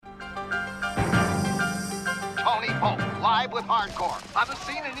alive with hardcore. On the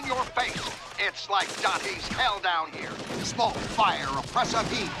scene and in your face. It's like Dante's hell down here. Smoke, fire, oppressive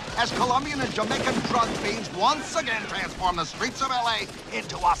heat, as Colombian and Jamaican drug fiends once again transform the streets of L.A.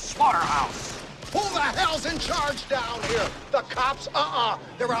 into a slaughterhouse. Who the hell's in charge down here? The cops?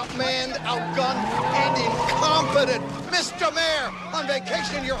 They're outmanned, outgunned, and incompetent. Mr. Mayor, on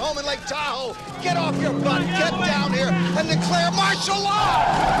vacation in your home in Lake Tahoe, get off your butt, get down here, and declare martial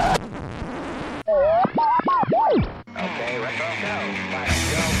law! Okay, retro, go.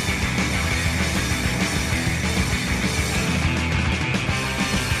 Let's go.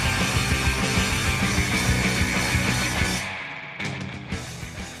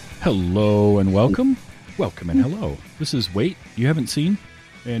 Hello and welcome. Welcome and hello. This is Wait, You Haven't Seen?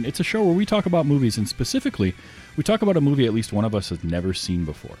 And it's a show where we talk about movies, and specifically, we talk about a movie at least one of us has never seen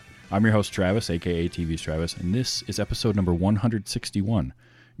before. I'm your host, Travis, aka TV's Travis, and this is episode number 161.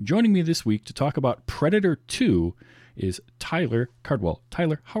 Joining me this week to talk about Predator 2 is Tyler Cardwell.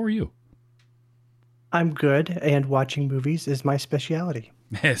 Tyler, how are you? I'm good, and watching movies is my specialty.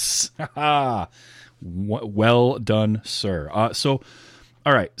 Yes. Well done, sir.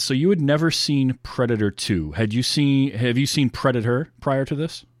 All right, so you had never seen Predator 2. Have you seen Predator prior to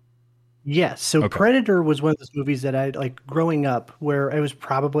this? Yes. So Okay. Predator was one of those movies that I like growing up, where I was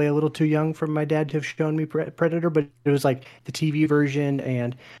probably a little too young for my dad to have shown me Predator, but it was like the TV version,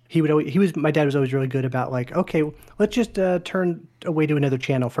 and my dad was always really good about like, okay, let's just turn away to another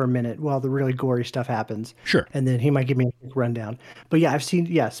channel for a minute while the really gory stuff happens. Sure. And then he might give me a quick rundown. But yeah,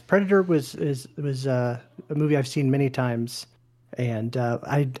 Predator was a movie I've seen many times. And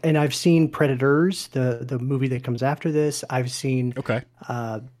I've seen Predators, the movie that comes after this. I've seen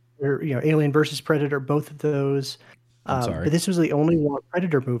Alien versus Predator, both of those. I'm sorry. But this was the only one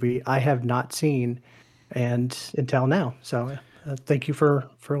Predator movie I have not seen, and until now. So thank you for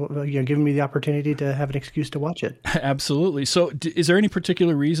giving me the opportunity to have an excuse to watch it. Absolutely. So is there any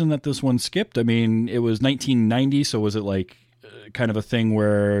particular reason that this one skipped? I mean, it was 1990, so was it like kind of a thing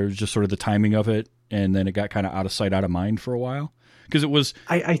where just sort of the timing of it, and then it got kind of out of sight, out of mind for a while? Because it was,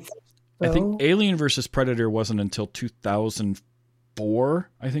 I think Alien versus Predator wasn't until 2004,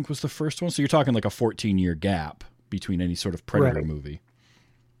 I think was the first one. So you're talking like a 14-year gap between any sort of Predator movie.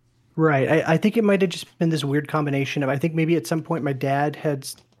 Right. I think it might have just been this weird combination of, I think maybe at some point my dad had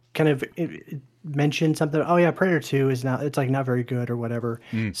kind of mentioned something. Oh yeah, Predator 2 is not very good or whatever.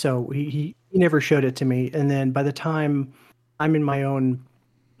 So he never showed it to me. And then by the time I'm in my own,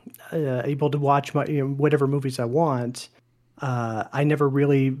 able to watch my whatever movies I want, I never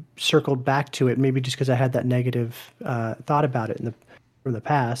really circled back to it. Maybe just because I had that negative thought about it from the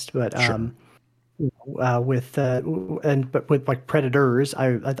past. But Sure. with like Predators,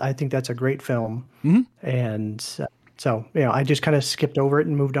 I think that's a great film. Mm-hmm. And so I just kind of skipped over it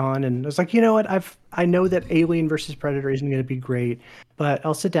and moved on. And I was like, you know what, I know that Alien versus Predator isn't going to be great, but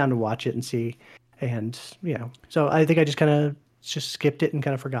I'll sit down and watch it and see. And so I think I just kind of skipped it and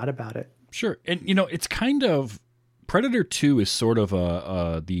kind of forgot about it. Sure. And it's kind of, Predator 2 is sort of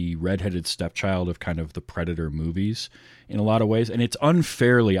the redheaded stepchild of kind of the Predator movies in a lot of ways. And it's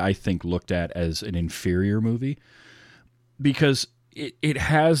unfairly, I think, looked at as an inferior movie because it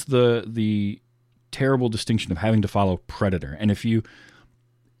has the terrible distinction of having to follow Predator. And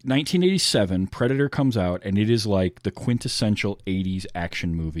 1987, Predator comes out, and it is like the quintessential 80s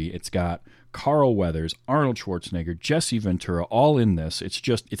action movie. It's got Carl Weathers, Arnold Schwarzenegger, Jesse Ventura, all in this. It's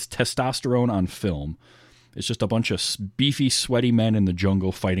testosterone on film. It's just a bunch of beefy, sweaty men in the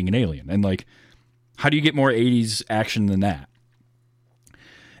jungle fighting an alien. And like, how do you get more 80s action than that?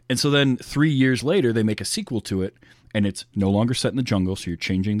 And so then 3 years later, they make a sequel to it, and it's no longer set in the jungle, so you're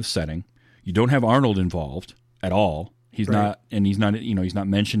changing the setting. You don't have Arnold involved at all. He's not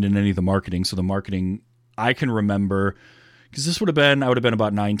mentioned in any of the marketing. So the marketing, I can remember, because I would have been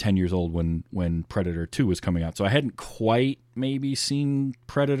about 9-10 years old when Predator 2 was coming out. So I hadn't quite maybe seen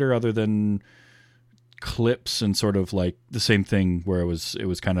Predator other than clips and sort of like the same thing where it was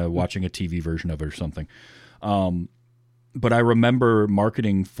kind of watching a TV version of it or something. But I remember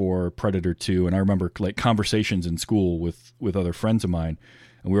marketing for Predator 2, and I remember like conversations in school with other friends of mine,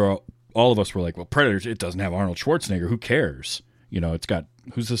 and all of us were like, well, Predator, it doesn't have Arnold Schwarzenegger. Who cares? It's got,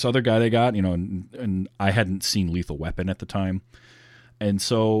 who's this other guy they got? And I hadn't seen Lethal Weapon at the time. And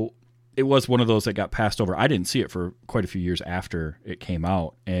so it was one of those that got passed over. I didn't see it for quite a few years after it came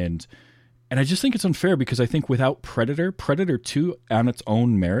out. And I just think it's unfair because I think without Predator 2 on its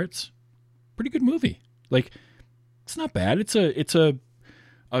own merits, pretty good movie. Like, it's not bad. It's a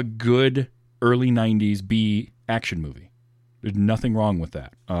good early 90s B action movie. There's nothing wrong with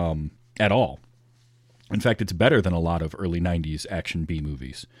that at all. In fact, it's better than a lot of early 90s action B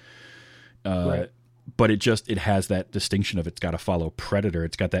movies. Right. but it has that distinction of it's got to follow Predator.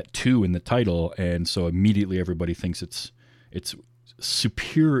 It's got that 2 in the title, and so immediately everybody thinks it's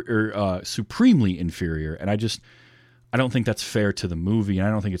superior, supremely inferior. And I don't think that's fair to the movie, and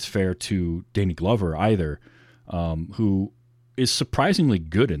I don't think it's fair to Danny Glover either, who is surprisingly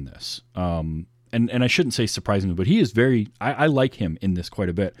good in this. And I shouldn't say surprisingly, but he is I like him in this quite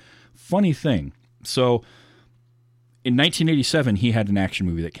a bit. Funny thing, so in 1987 he had an action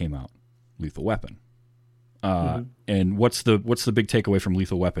movie that came out, Lethal Weapon. And what's the big takeaway from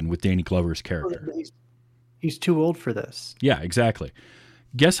Lethal Weapon with Danny Glover's character? He's too old for this. Yeah, exactly.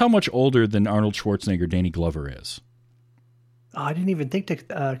 Guess how much older than Arnold Schwarzenegger Danny Glover is? Oh, I didn't even think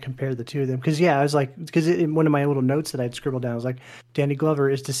to compare the two of them. I was like, in one of my little notes that I'd scribbled down, I was like, Danny Glover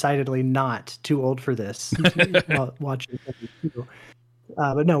is decidedly not too old for this. While watching,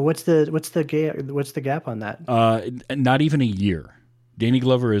 but no, what's the gap on that? Not even a year. Danny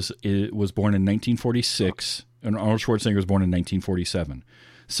Glover was born in 1946, and Arnold Schwarzenegger was born in 1947.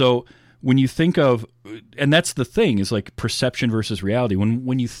 So when you think of, and that's the thing, is like perception versus reality.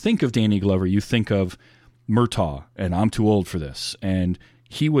 When you think of Danny Glover, you think of Murtaugh and I'm too old for this. And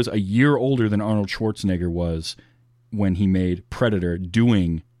he was a year older than Arnold Schwarzenegger was when he made Predator,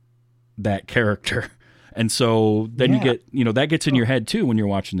 doing that character. And so then you get, that gets in your head too when you're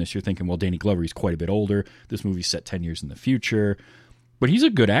watching this. You're thinking, well, Danny Glover, he's quite a bit older. This movie's set 10 years in the future. But he's a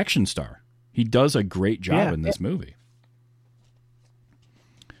good action star. He does a great job in this movie.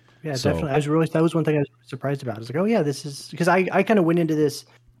 Yeah, definitely. That was one thing I was surprised about. I was like, oh yeah, this is, because I kind of went into this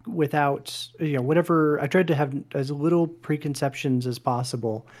without, whatever, I tried to have as little preconceptions as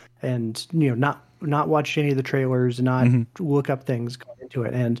possible, and not watch any of the trailers, and not look up things going into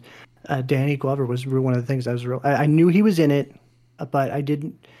it. And Danny Glover was one of the things I knew he was in it, but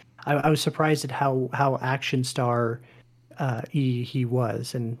I was surprised at how action star he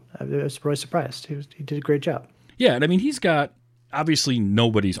was, and I was really surprised. He did a great job. Yeah, and I mean, he's got, obviously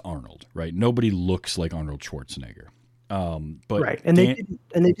nobody's Arnold, right? Nobody looks like Arnold Schwarzenegger. But right, and they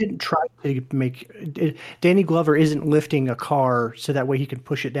didn't try to make Danny Glover isn't lifting a car so that way he can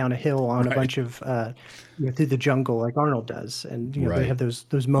push it down a hill on a bunch of through the jungle like Arnold does, and they have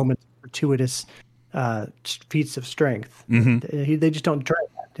those moments of gratuitous feats of strength. They just don't try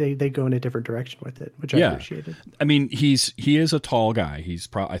that. They go in a different direction with it, which I appreciated. I mean, he is a tall guy.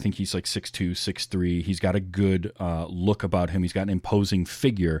 I think he's like 6'2", 6'3". He's got a good look about him. He's got an imposing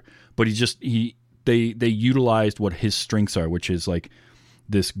figure, but they utilized what his strengths are, which is like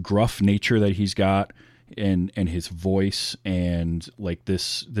this gruff nature that he's got, and his voice, and like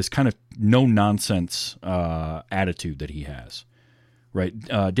this kind of no nonsense attitude that he has. Right,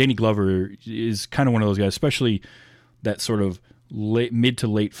 Danny Glover is kind of one of those guys, especially that sort of mid to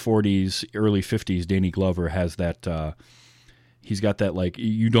late 40s, early 50s. Danny Glover has that. He's got that, like,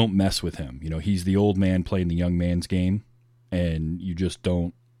 you don't mess with him. He's the old man playing the young man's game, and you just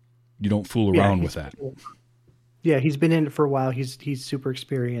don't fool around with that. Yeah, he's been in it for a while. He's super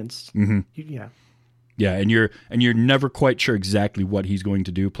experienced. Yeah. Yeah, and you're never quite sure exactly what he's going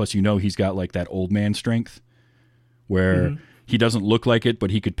to do. Plus, he's got like that old man strength, where he doesn't look like it, but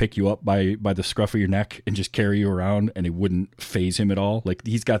he could pick you up by the scruff of your neck and just carry you around, and it wouldn't faze him at all. Like,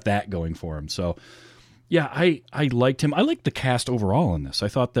 he's got that going for him. So, yeah, I liked him. I liked the cast overall in this. I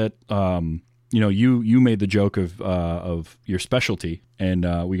thought that you made the joke of your specialty,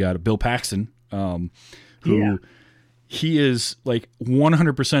 and we got Bill Paxton, who he is like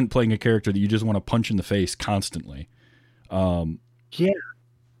 100% playing a character that you just want to punch in the face constantly. That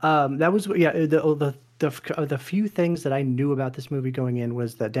was the few things that I knew about this movie going in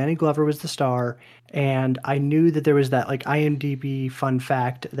was that Danny Glover was the star, and I knew that there was that like IMDb fun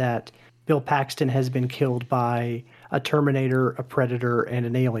fact that Bill Paxton has been killed by a Terminator, a Predator, and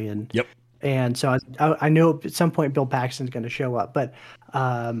an Alien. Yep. And so I know at some point Bill Paxton's going to show up, but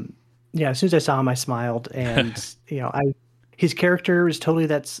as soon as I saw him, I smiled, and his character is totally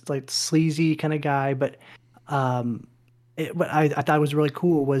that like sleazy kind of guy, but what I thought was really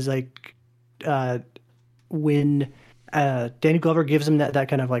cool was like when Danny Glover gives him that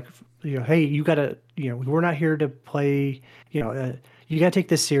kind of like, hey, you gotta, we're not here to play, you gotta take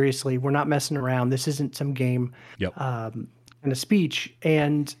this seriously. We're not messing around. This isn't some game. Yep. In a speech,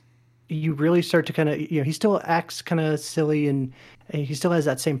 and you really start to kind of, he still acts kind of silly, and he still has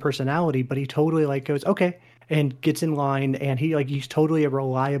that same personality, but he totally like goes, okay, and gets in line, and he's totally a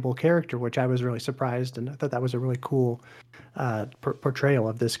reliable character, which I was really surprised, and I thought that was a really cool portrayal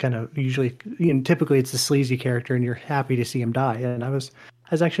of this kind of, usually, typically it's the sleazy character, and you're happy to see him die, and I was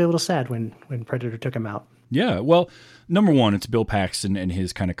actually a little sad when Predator took him out. Yeah, well, number one, it's Bill Paxton and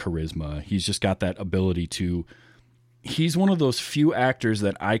his kind of charisma. He's just got that ability to he's one of those few actors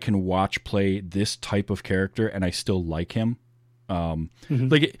that I can watch play this type of character and I still like him.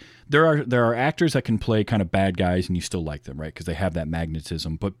 There are actors that can play kind of bad guys and you still like them, right? Because they have that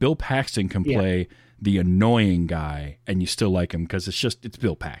magnetism. But Bill Paxton can play the annoying guy and you still like him because it's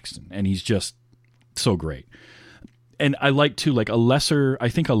Bill Paxton and he's just so great. And I like too, like a lesser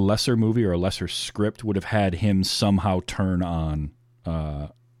movie or a lesser script would have had him somehow turn on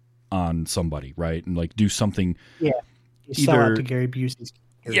somebody, right? And like do something. Yeah. You sell out to Gary Busey's.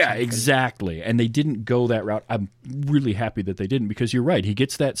 Yeah, exactly. And they didn't go that route. I'm really happy that they didn't because you're right. He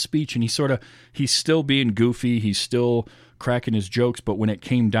gets that speech and he's still being goofy. He's still cracking his jokes. But when it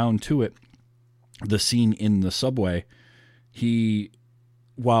came down to it, the scene in the subway,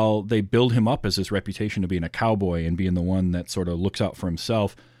 while they build him up as this reputation of being a cowboy and being the one that sort of looks out for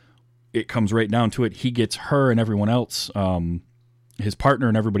himself, it comes right down to it. He gets her and everyone else, his partner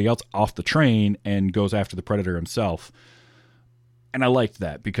and everybody else off the train and goes after the Predator himself. And I liked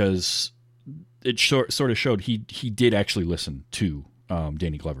that because it sort of showed he did actually listen to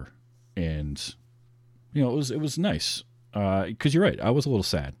Danny Glover, and it was nice because you're right. I was a little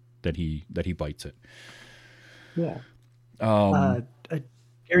sad that he bites it. Yeah.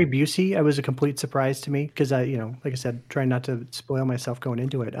 Gary Busey, I was a complete surprise to me because I, like I said, trying not to spoil myself going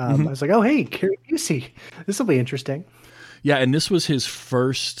into it. I was like, oh hey, Gary Busey, this will be interesting. Yeah, and this was his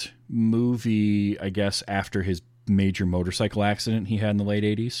first movie, I guess, after his major motorcycle accident he had in the late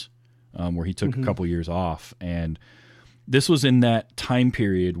 80s, where he took a couple years off. And this was in that time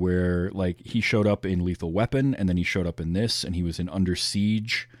period where like he showed up in Lethal Weapon and then he showed up in this and he was in Under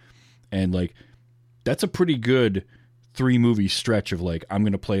Siege. And like, that's a pretty good 3-movie stretch of like, I'm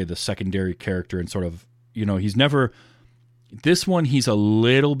going to play the secondary character and sort of, this one, he's a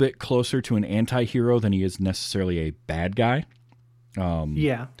little bit closer to an anti-hero than he is necessarily a bad guy.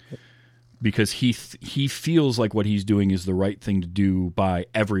 Yeah. Because he feels like what he's doing is the right thing to do by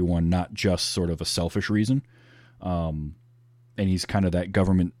everyone, not just sort of a selfish reason. And he's kind of that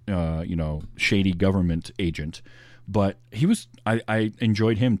government, shady government agent. But I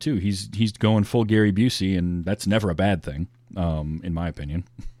enjoyed him too. He's going full Gary Busey, and that's never a bad thing, in my opinion.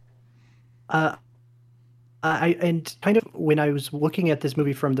 And kind of when I was looking at this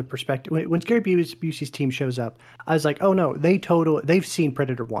movie from the perspective, when Gary Busey's team shows up, I was like, oh no, they've seen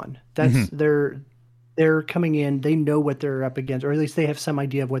Predator 1. That's they're coming in, they know what they're up against, or at least they have some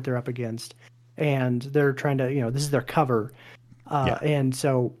idea of what they're up against, and they're trying to, this is their cover. And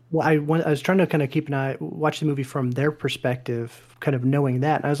so I was trying to kind of watch the movie from their perspective, kind of knowing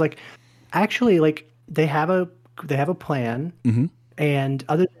that. And I was like, actually, like they have a plan, and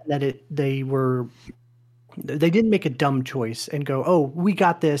other than that, they didn't make a dumb choice and go, oh, we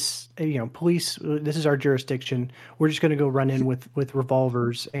got this, police, this is our jurisdiction. We're just going to go run in with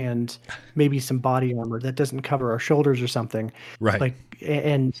revolvers and maybe some body armor that doesn't cover our shoulders or something. Right. Like,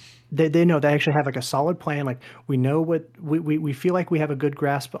 and they know they actually have like a solid plan. Like we know what we feel like we have a good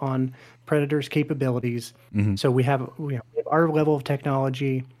grasp on Predator's capabilities. So we have our level of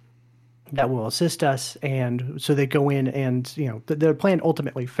technology that will assist us. And so they go in and, their plan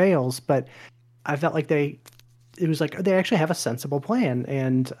ultimately fails, but I felt like they actually have a sensible plan,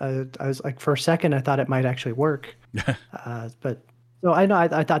 and I was like, for a second, I thought it might actually work. But so I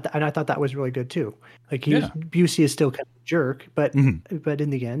thought that was really good too. Like Busey is still kind of a jerk, but in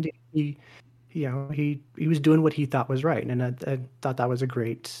the end, he was doing what he thought was right, and I thought that was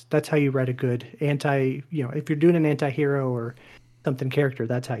that's how you write a good if you're doing an anti-hero or something character,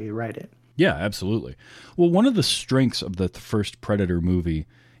 that's how you write it. Yeah, absolutely. Well, one of the strengths of the first Predator movie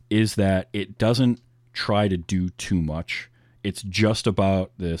is that it doesn't try to do too much. It's just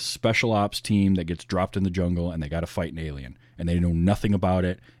about this special ops team that gets dropped in the jungle and they got to fight an alien, and they know nothing about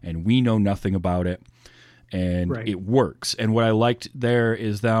it, and we know nothing about it, and it works. And what I liked there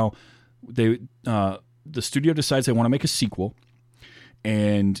is now the studio decides they want to make a sequel,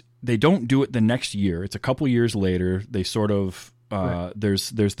 and they don't do it the next year. It's a couple years later. They sort of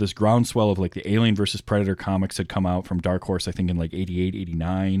there's this groundswell of like the Alien versus Predator comics had come out from Dark Horse, I think in like 88,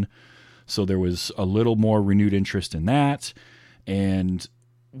 89. So there was a little more renewed interest in that. And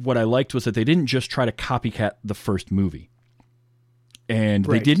what I liked was that they didn't just try to copycat the first movie. And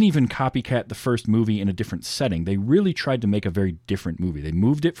they didn't even copycat the first movie in a different setting. They really tried to make a very different movie. They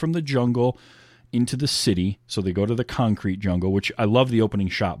moved it from the jungle into the city. So they go to the concrete jungle, which I love the opening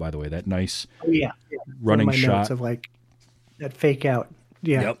shot, by the way, that nice running shot of like that fake out.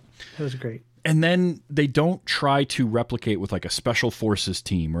 Yeah. Yep. That was great. And then they don't try to replicate with like a special forces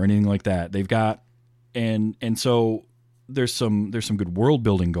team or anything like that. They've got, and so there's some good world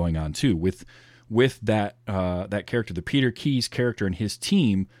building going on too with with that that character, the Peter Keyes character and his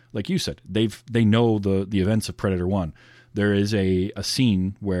team, like you said, they know the events of Predator 1. There is a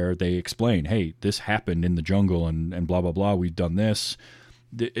scene where they explain, hey, this happened in the jungle and blah, blah, blah. We've done this.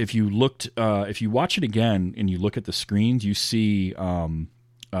 If you watch it again and you look at the screens, you see,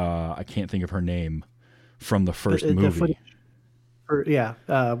 I can't think of her name from the first movie.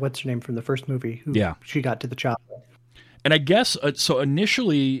 What's her name from the first movie? She got to the chopper. And I guess, so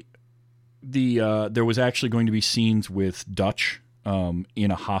initially, there was actually going to be scenes with Dutch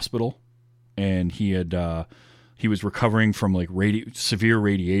in a hospital, and he was recovering from like severe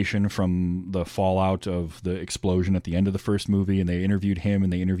radiation from the fallout of the explosion at the end of the first movie, and they interviewed him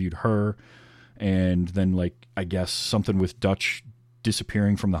and they interviewed her, and then like I guess something with Dutch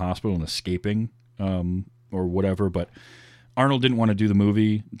disappearing from the hospital and escaping or whatever, but Arnold didn't want to do the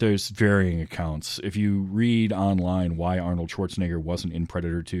movie. There's varying accounts. If you read online why Arnold Schwarzenegger wasn't in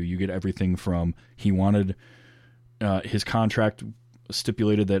Predator 2, you get everything from he wanted his contract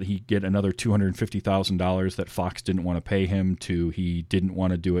stipulated that he get another $250,000 that Fox didn't want to pay him, to he didn't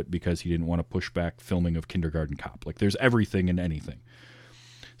want to do it because he didn't want to push back filming of Kindergarten Cop. Like there's everything and anything.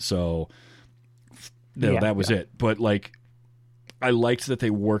 So that was it. But like I liked that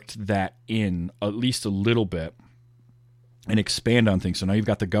they worked that in at least a little bit and expand on things. So now you've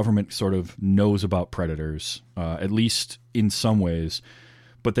got the government sort of knows about predators, at least in some ways,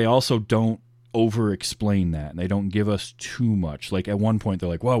 but they also don't over-explain that, and they don't give us too much. Like at one point they're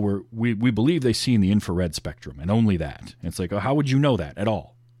like, well, we believe they see in the infrared spectrum, and only that. And it's like, oh, how would you know that at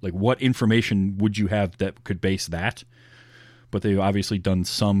all? Like what information would you have that could base that? But they've obviously done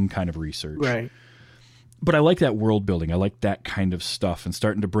some kind of research. Right. But I like that world building. I like that kind of stuff, and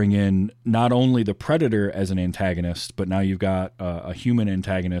starting to bring in not only the Predator as an antagonist, but now you've got a human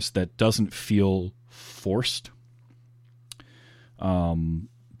antagonist that doesn't feel forced.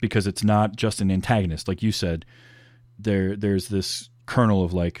 Because it's not just an antagonist. Like you said, there's this kernel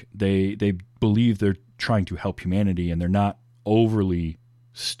of like, they believe they're trying to help humanity, and they're not overly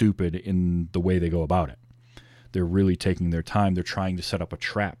stupid in the way they go about it. They're really taking their time. They're trying to set up a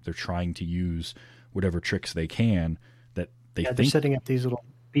trap. They're trying to use whatever tricks they can that they think. They're setting up these little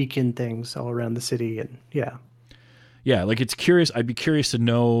beacon things all around the city, and yeah, like it's curious. I'd be curious to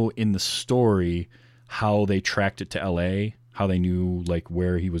know in the story how they tracked it to LA, how they knew like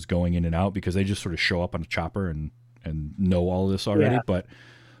where he was going in and out, because they just sort of show up on a chopper and know all of this already. Yeah.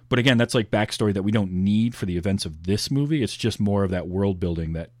 But again, that's like backstory that we don't need for the events of this movie. It's just more of that world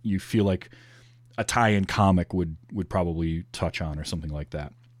building that you feel like a tie-in comic would probably touch on or something like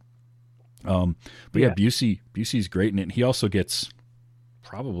that. But yeah, Busey's great in it. He also gets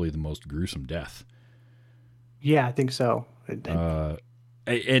probably the most gruesome death. Yeah, I think so.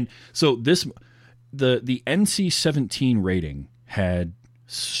 And so the NC-17 rating had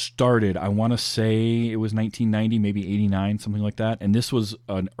started, I want to say it was 1990, maybe 89, something like that. And this was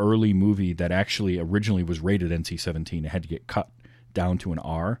an early movie that actually originally was rated NC-17. It had to get cut down to an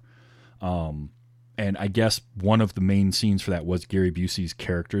R. And I guess one of the main scenes for that was Gary Busey's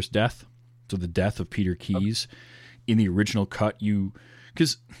character's death. So the death of Peter Keyes. In the original cut,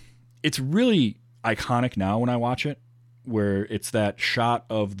 because it's really iconic now when I watch it, where it's that shot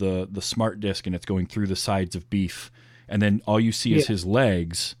of the smart disc and it's going through the sides of beef, and then all you see is his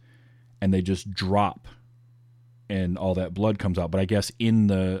legs, and they just drop and all that blood comes out. But I guess in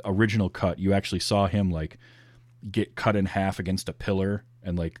the original cut, you actually saw him like get cut in half against a pillar,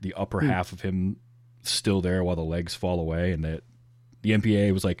 and like the upper half of him still there while the legs fall away, and that the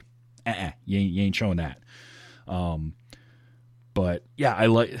MPAA was like, you ain't showing that. But yeah,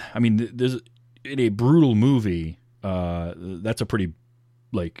 I mean, there's in a brutal movie, that's a pretty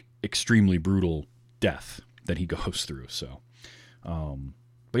like extremely brutal death that he goes through. So,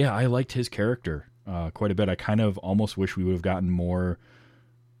 but yeah, I liked his character quite a bit. I kind of almost wish we would have gotten more.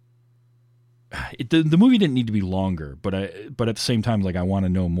 The movie didn't need to be longer, but at the same time, like I want to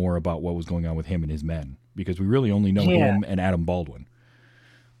know more about what was going on with him and his men, because we really only know him and Adam Baldwin.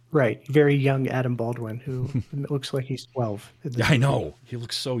 Right. Very young Adam Baldwin, who looks like he's 12. Yeah, I know. He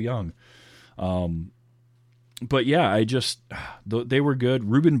looks so young. But yeah, they were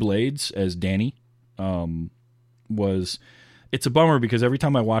good. Ruben Blades as Danny it's a bummer because every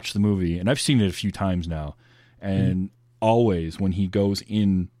time I watch the movie, and I've seen it a few times now, and always when he goes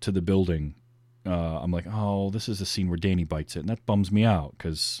into the building, I'm like, oh, this is a scene where Danny bites it, and that bums me out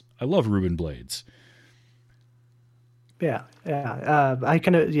because I love Ruben Blades. Yeah. I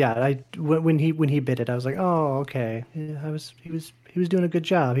kind of when he bit it, I was like, oh, okay. Yeah, he was doing a good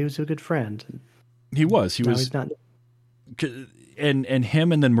job. He was a good friend. He was. He's not. And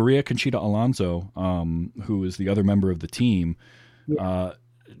him, and then Maria Conchita Alonso, who is the other member of the team.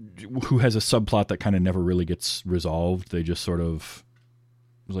 who has a subplot that kind of never really gets resolved. They just sort of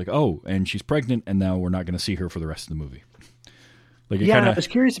was like, oh, and she's pregnant, and now we're not going to see her for the rest of the movie. Like, I was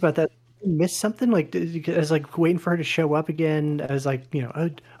curious about that. Miss something, like I was like waiting for her to show up again. I was like,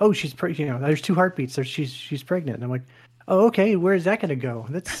 oh, she's there's 2 heartbeats. She's pregnant. And I'm like, oh, okay, where is that going to go?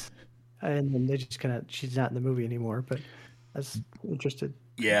 And then they just she's not in the movie anymore. But I was interested.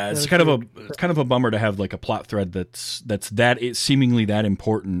 Yeah, it's kind of a bummer to have like a plot thread that's it's seemingly that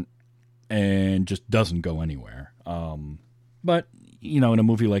important and just doesn't go anywhere. But in a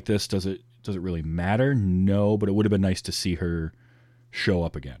movie like this, does it really matter? No, but it would have been nice to see her show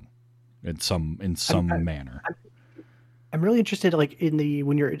up again in some manner. I'm really interested, like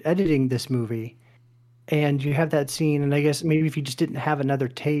when you're editing this movie, and you have that scene, and I guess maybe if you just didn't have another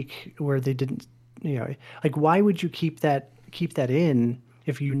take where they didn't, like why would you keep that in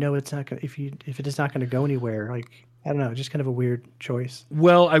if it's not gonna, if it is not going to go anywhere? Like, I don't know, just kind of a weird choice.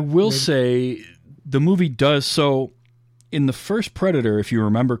 Well, I will say the movie does so. In the first Predator, if you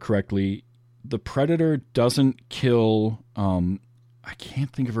remember correctly, the Predator doesn't kill. I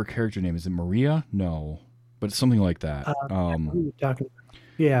can't think of her character name. Is it Maria? No, but it's something like that.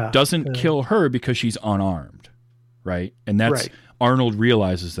 Doesn't kill her because she's unarmed, right? And that's right. Arnold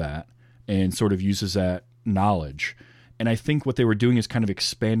realizes that and sort of uses that knowledge. And I think what they were doing is kind of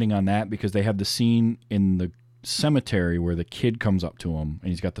expanding on that, because they have the scene in the cemetery where the kid comes up to him and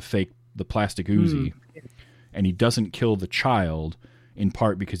he's got the plastic Uzi, and he doesn't kill the child in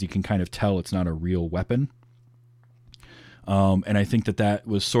part because he can kind of tell it's not a real weapon. And I think that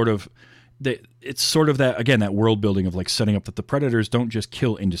was sort of it's sort of that, again, that world building of like setting up that the Predators don't just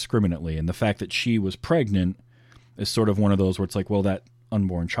kill indiscriminately. And the fact that she was pregnant is sort of one of those where it's like, well, that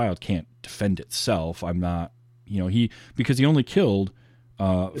unborn child can't defend itself. I'm not, because he only killed,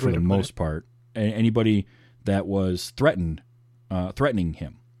 for the most part, anybody that was threatening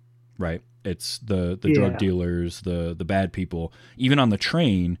him, right? It's the drug dealers, the bad people. Even on the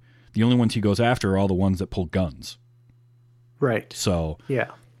train, the only ones he goes after are all the ones that pull guns. Right. So,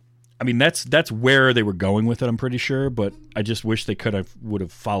 yeah. I mean, that's where they were going with it, I'm pretty sure, but I just wish they would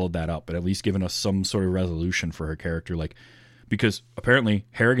have followed that up, but at least given us some sort of resolution for her character, like, because apparently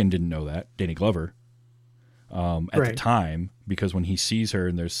Harrigan didn't know that, Danny Glover, at the time, because when he sees her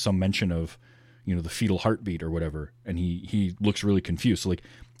and there's some mention of, the fetal heartbeat or whatever, and he looks really confused. So, like,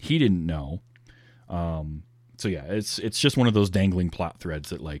 he didn't know. So yeah, it's just one of those dangling plot threads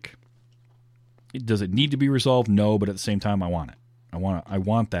that, like, does it need to be resolved? No, but at the same time, I want it. I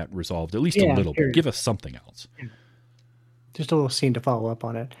want that resolved at least a little bit. Give us something else. Just a little scene to follow up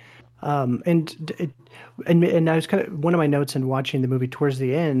on it. And I was kind of, one of my notes in watching the movie towards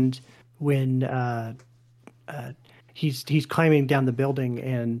the end, when he's climbing down the building,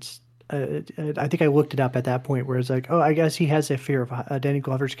 and I think I looked it up at that point where it's like, oh, I guess he has a fear of Danny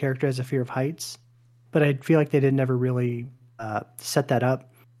Glover's character has a fear of heights, but I feel like they didn't ever really set that up.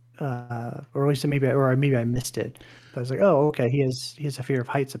 Or at least maybe I missed it. But I was like, oh, okay, he has a fear of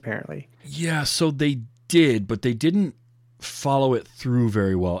heights apparently. Yeah, so they did, but they didn't follow it through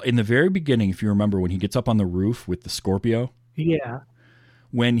very well. In the very beginning, if you remember, when he gets up on the roof with the Scorpio. Yeah.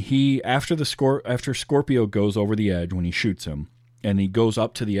 When after Scorpio goes over the edge, when he shoots him, and he goes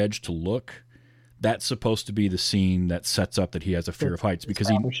up to the edge to look, that's supposed to be the scene that sets up that he has a fear of heights, because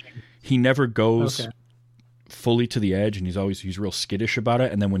he never goes fully to the edge, and he's real skittish about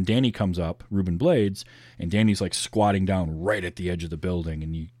it. And then when Danny comes up, Ruben Blades, and Danny's like squatting down right at the edge of the building,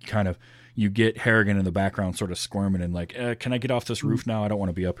 and you get Harrigan in the background sort of squirming and like, can I get off this roof now? I don't want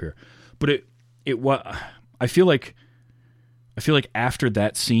to be up here. But I feel like after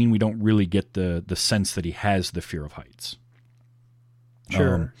that scene, we don't really get the sense that he has the fear of heights.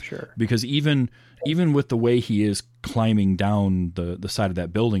 Sure. Because even with the way he is climbing down the side of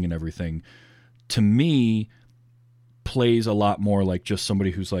that building and everything, to me, plays a lot more like just somebody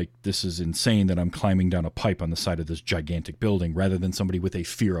who's like, this is insane that I'm climbing down a pipe on the side of this gigantic building, rather than somebody with a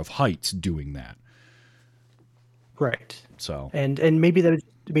fear of heights doing that. Right. So and maybe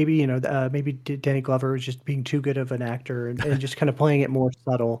maybe Danny Glover was just being too good of an actor and just kind of playing it more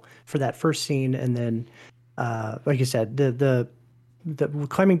subtle for that first scene, and then like you said, the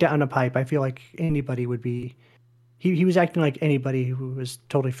climbing down a pipe, I feel like anybody would be. He was acting like anybody who was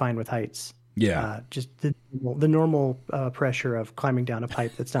totally fine with heights. Yeah, just the normal pressure of climbing down a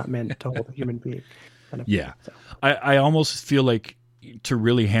pipe that's not meant to hold a human being. Yeah, so. I almost feel like, to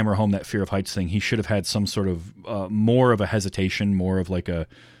really hammer home that fear of heights thing, he should have had some sort of more of a hesitation, more of like a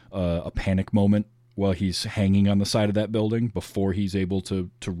panic moment while he's hanging on the side of that building before he's able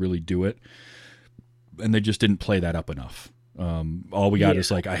to really do it. And they just didn't play that up enough. All we got is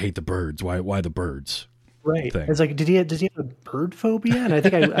like, I hate the birds. Why the birds? Right. thing. It's like, does he have a bird phobia? And I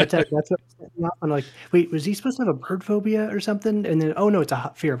think that's what set me off. I'm like, wait, was he supposed to have a bird phobia or something? And then, oh no, it's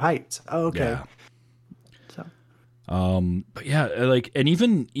a fear of heights. Oh, okay. Yeah. So But yeah, like, and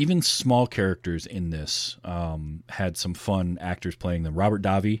even small characters in this had some fun actors playing them. Robert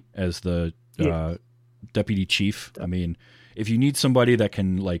Davi as the deputy chief. I mean, if you need somebody that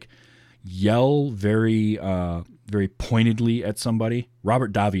can like yell very very pointedly at somebody,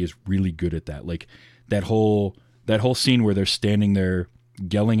 Robert Davi is really good at that. Like that whole scene where they're standing there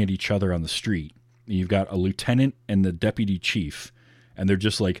yelling at each other on the street. You've got a lieutenant and the deputy chief, and they're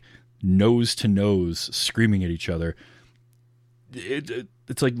just like nose to nose screaming at each other.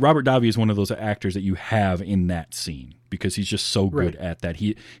 It's like Robert Davi is one of those actors that you have in that scene because he's just so good at that.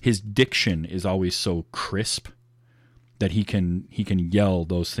 His diction is always so crisp that he can yell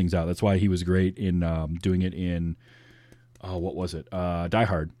those things out. That's why he was great in doing it in what was it? Die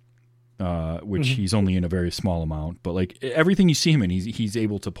Hard, which he's only in a very small amount, but like everything you see him in, he's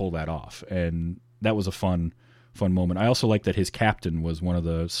able to pull that off, and that was a fun moment. I also like that his captain was one of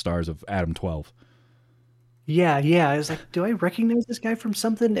the stars of Adam 12. yeah. I was like, do I recognize this guy from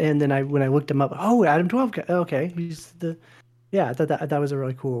something? And then when I looked him up, oh, Adam 12. Okay, he's the. Yeah, I thought that was a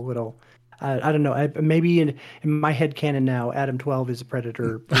really cool little. I don't know. Maybe in my head canon now, Adam 12 is a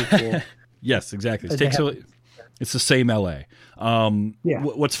Predator prequel. Yes, exactly. It's the same LA.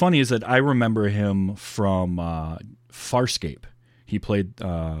 What's funny is that I remember him from Farscape. He played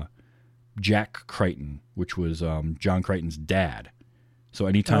Jack Crichton, which was John Crichton's dad. So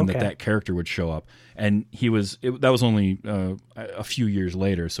anytime that character would show up, and that was only a few years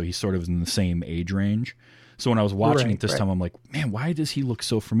later, so he's sort of in the same age range. So when I was watching it this time, I'm like, man, why does he look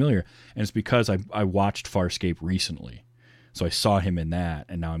so familiar? And it's because I watched Farscape recently. So I saw him in that,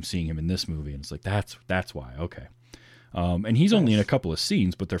 and now I'm seeing him in this movie, and it's like, that's why. Okay. And he's only in a couple of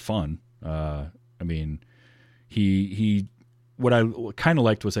scenes, but they're fun. I mean, what I kind of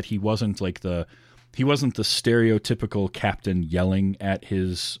liked was that he wasn't the stereotypical captain yelling at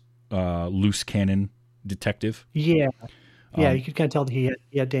his loose cannon detective. Yeah. You could kind of tell that he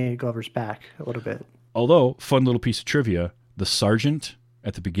had Danny Glover's back a little bit. Although, fun little piece of trivia, the sergeant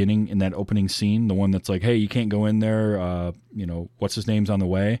at the beginning in that opening scene, the one that's like, hey, you can't go in there, what's his name's on the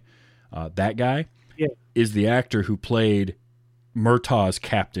way? That guy is the actor who played Murtaugh's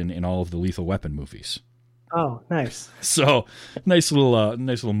captain in all of the Lethal Weapon movies. Oh, nice. So, nice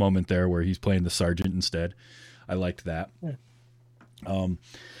little moment there where he's playing the sergeant instead. I liked that. Yeah.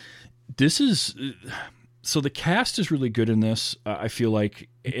 So the cast is really good in this. I feel like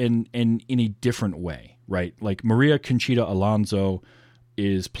in a different way, right? Like Maria Conchita Alonso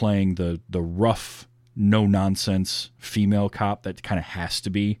is playing the rough, no nonsense female cop that kind of has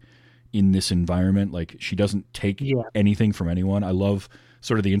to be in this environment. Like she doesn't take anything from anyone. I love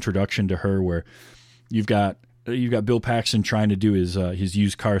sort of the introduction to her where you've got Bill Paxton trying to do his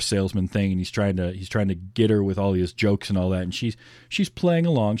used car salesman thing, and he's trying to get her with all his jokes and all that, and she's playing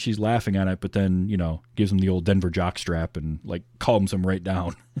along, she's laughing at it, but then gives him the old Denver jockstrap and like calms him right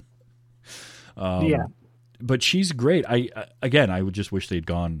down. But she's great. I would just wish they'd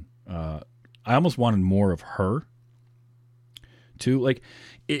gone. I almost wanted more of her too. Like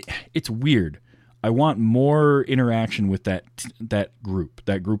it's weird. I want more interaction with that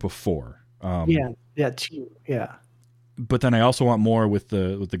group of four. But then I also want more with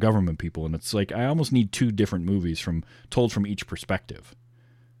the government people, and it's like I almost need two different movies told from each perspective.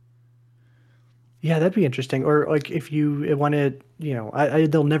 Yeah, that'd be interesting. Or like if you wanted,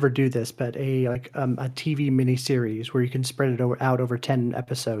 they'll never do this, but a TV miniseries where you can spread it out over 10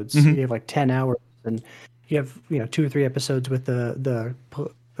 episodes. Mm-hmm. You have like 10 hours, and you have 2 or 3 episodes with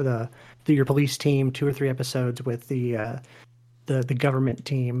your police team, 2 or 3 episodes with the government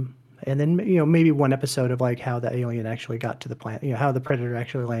team. And then, maybe one episode of like how the alien actually got to the planet, how the Predator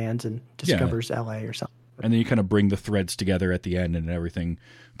actually lands and discovers LA or something. And then you kind of bring the threads together at the end and everything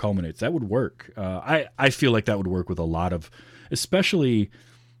culminates. That would work. I feel like that would work with a lot of, especially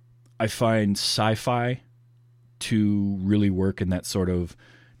I find sci-fi to really work in that sort of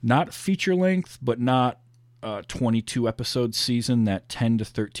not feature length, but not 22 episode season, that 10 to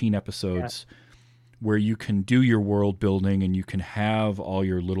 13 episodes. Yeah. Where you can do your world building and you can have all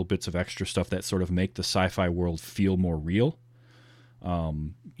your little bits of extra stuff that sort of make the sci-fi world feel more real.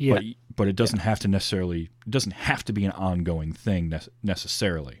 But it doesn't have to necessarily, it doesn't have to be an ongoing thing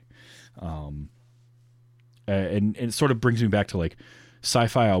necessarily. And it sort of brings me back to like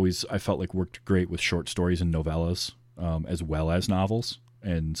sci-fi I felt like worked great with short stories and novellas, as well as novels.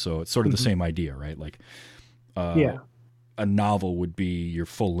 And so it's sort of the same idea, right? Like, a novel would be your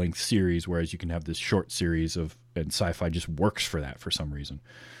full-length series, whereas you can have this short series and sci-fi just works for that for some reason.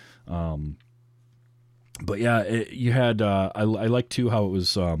 But yeah, you had I like too how it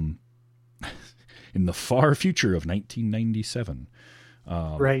was in the far future of 1997.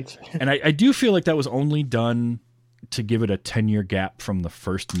 Right. And I do feel like that was only done to give it a 10-year gap from the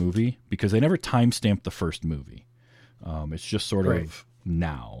first movie, because they never timestamped the first movie. It's just sort of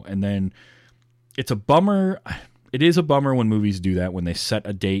now. And then it's a bummer. It is a bummer when movies do that, when they set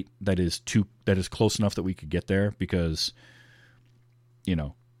a date that is close enough that we could get there, because, you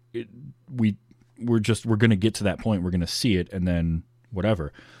know, we're going to get to that point. We're going to see it, and then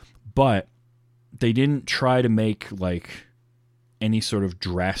whatever. But they didn't try to make like any sort of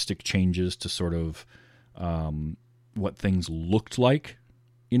drastic changes to sort of what things looked like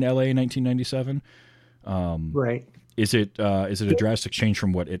in LA in 1997. Right. Is it a drastic change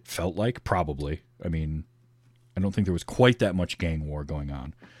from what it felt like? Probably. I mean, I don't think there was quite that much gang war going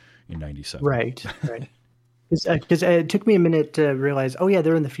on in 97. Right. Because it took me a minute to realize, oh yeah,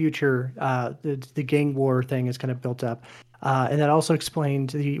 they're in the future. The gang war thing is kind of built up, and that also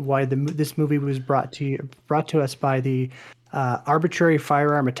explained why this movie was brought to us by the Arbitrary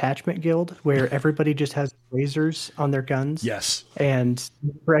Firearm Attachment Guild, where everybody just has lasers on their guns. Yes. And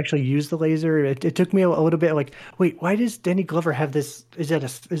never actually use the laser. It took me a little bit like, wait, why does Danny Glover have this? Is that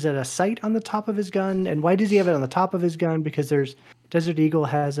a sight on the top of his gun? And why does he have it on the top of his gun? Because Desert Eagle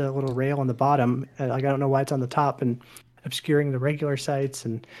has a little rail on the bottom. Like, I don't know why it's on the top and obscuring the regular sights.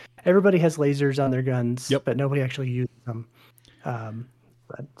 And everybody has lasers on their guns, but nobody actually uses them.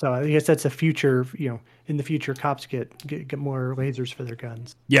 So I guess that's a future, in the future, cops get more lasers for their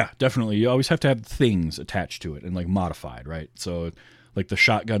guns. Yeah, definitely. You always have to have things attached to it and like modified, right? So like the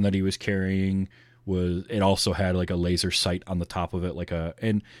shotgun that he was carrying it also had like a laser sight on the top of it,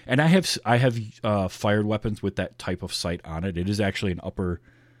 and I have fired weapons with that type of sight on it. It is actually an upper,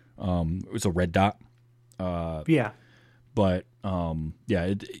 it was a red dot. But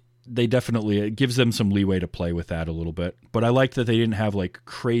they definitely, it gives them some leeway to play with that a little bit. But I like that they didn't have like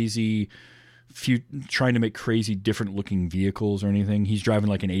crazy, trying to make crazy different looking vehicles or anything. He's driving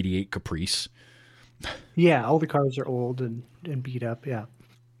like an 88 Caprice. Yeah, all the cars are old and beat up. Yeah.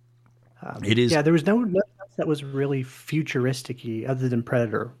 It is. Yeah, there was no that was really futuristic-y other than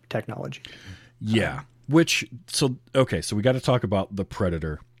Predator technology. Yeah. So we got to talk about the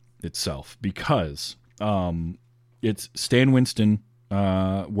Predator itself, because it's Stan Winston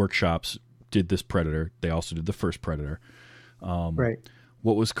Workshops did this Predator. They also did the first Predator. Right.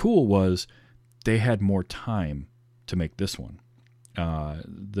 What was cool was they had more time to make this one.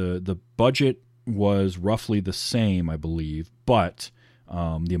 The budget was roughly the same, I believe, but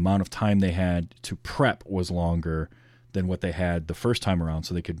the amount of time they had to prep was longer than what they had the first time around,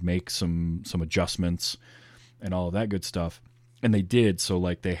 so they could make some adjustments and all of that good stuff. And they did. So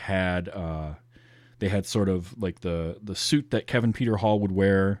like they had sort of like the suit that Kevin Peter Hall would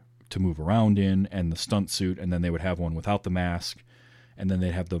wear to move around in, and the stunt suit, and then they would have one without the mask, and then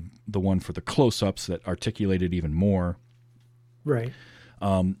they'd have the one for the close-ups that articulated even more. Right.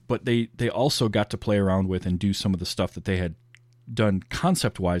 But they also got to play around with and do some of the stuff that they had done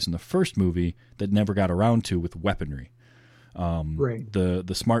concept-wise in the first movie that never got around to with weaponry. Right.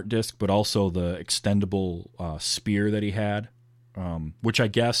 The smart disc, but also the extendable spear that he had, which I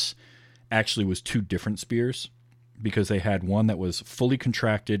guess actually was two different spears, because they had one that was fully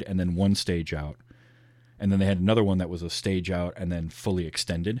contracted and then one stage out, and then they had another one that was a stage out and then fully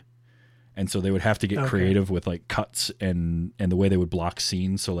extended. And so they would have to get creative with like cuts and the way they would block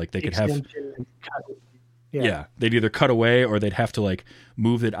scenes. So like they could have, they'd either cut away or they'd have to like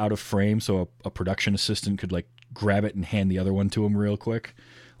move it out of frame so a production assistant could like grab it and hand the other one to him real quick,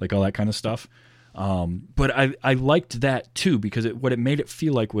 like all that kind of stuff. But I liked that too, because what it made it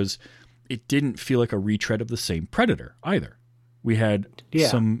feel like was, it didn't feel like a retread of the same Predator either. We had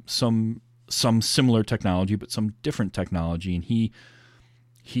some similar technology, but some different technology, and he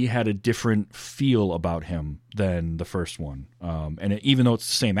had a different feel about him than the first one. Even though it's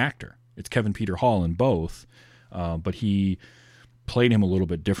the same actor, it's Kevin Peter Hall in both, but he played him a little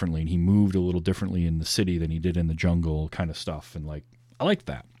bit differently, and he moved a little differently in the city than he did in the jungle kind of stuff. And like, I liked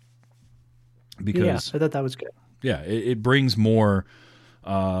that, because I thought that was good. Yeah, it brings more.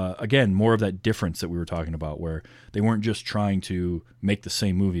 Again, more of that difference that we were talking about, where they weren't just trying to make the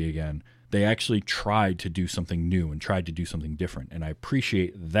same movie again. They actually tried to do something new and tried to do something different. And I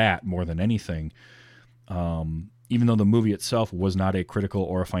appreciate that more than anything. Even though the movie itself was not a critical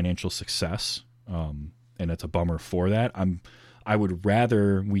or a financial success, and it's a bummer for that, I would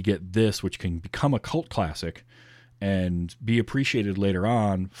rather we get this, which can become a cult classic and be appreciated later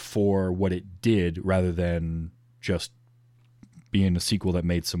on for what it did, rather than just being a sequel that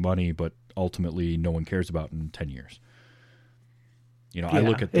made some money, but ultimately no one cares about in 10 years. I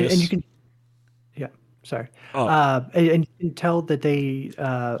look at this. And you can, Sorry. Oh. And you can tell that they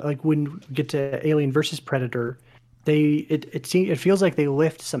like when you get to Alien versus Predator, it feels like they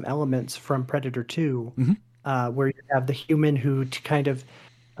lift some elements from Predator 2, where you have the human who kind of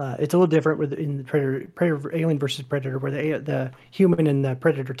it's a little different with in the Predator Alien versus Predator, where the human and the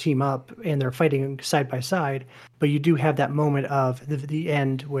Predator team up and they're fighting side by side, but you do have that moment of the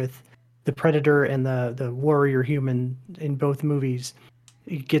end with the Predator and the warrior human in both movies.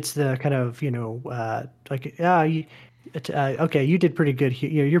 It gets the kind of like okay, you did pretty good.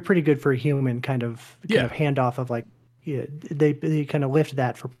 You're pretty good for a human kind of handoff of like they kind of lift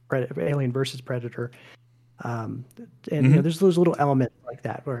that for Alien versus Predator. And there's those little elements like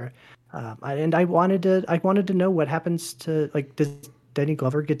that where I wanted to know what happens to, like, does Danny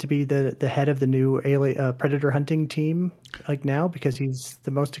Glover get to be the head of the new alien Predator hunting team like now because he's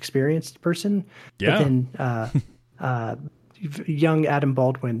the most experienced person? Yeah. But then young Adam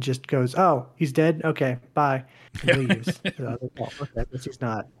Baldwin just goes, "Oh, he's dead. Okay, bye." And leaves. Okay, he's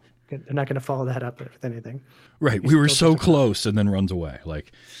not. They're not going to follow that up with anything. Right. We were so close, and then runs away.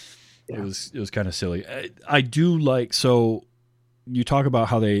 Like it was kind of silly. I do like, so you talk about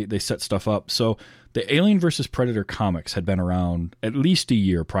how they set stuff up. So the Alien versus Predator comics had been around at least a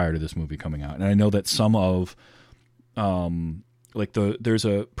year prior to this movie coming out, and I know that some of there's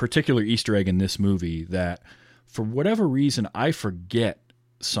a particular Easter egg in this movie that, for whatever reason, I forget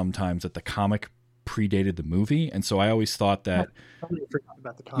sometimes that the comic predated the movie, and so I always thought that I totally forgot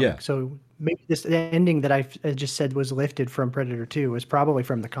about the comic. Yeah. So maybe this ending that I just said was lifted from Predator 2 was probably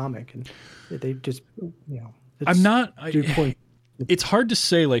from the comic, and they just it's hard to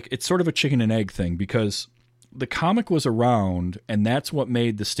say. Like, it's sort of a chicken and egg thing because the comic was around, and that's what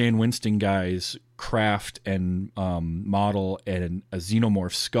made the Stan Winston guys craft and model a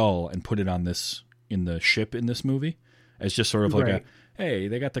xenomorph skull and put it on this in the ship in this movie as just sort of like hey,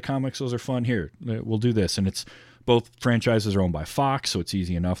 they got the comics, those are fun, here, we'll do this. And it's both franchises are owned by Fox, so it's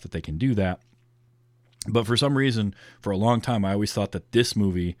easy enough that they can do that. But for some reason, for a long time, I always thought that this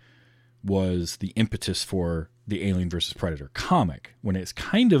movie was the impetus for the Alien versus Predator comic, when it's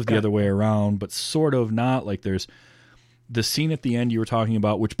kind of the other way around, but sort of not. Like, there's the scene at the end you were talking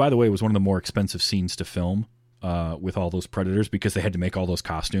about, which, by the way, was one of the more expensive scenes to film with all those Predators, because they had to make all those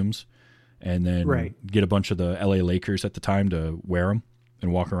costumes and then get a bunch of the LA Lakers at the time to wear them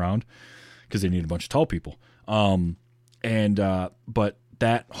and walk around because they need a bunch of tall people. But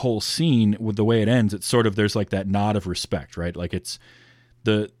that whole scene, with the way it ends, it's sort of, there's like that nod of respect, right? Like, it's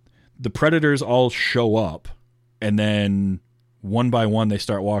the Predators all show up, and then one by one they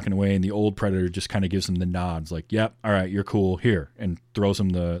start walking away, and the old Predator just kind of gives them the nods, like, "Yep, all right, you're cool, here," and throws them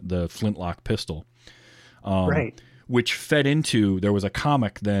the flintlock pistol. Which fed into, there was a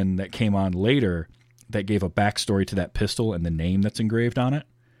comic then that came on later that gave a backstory to that pistol and the name that's engraved on it,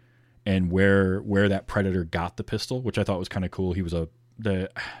 and where that Predator got the pistol, which I thought was kind of cool. He was I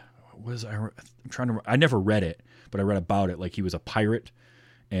never read it, but I read about it. Like, he was a pirate,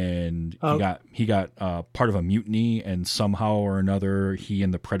 and he got part of a mutiny, and somehow or another he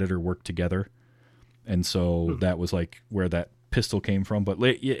and the Predator worked together, and so that was like where that pistol came from. But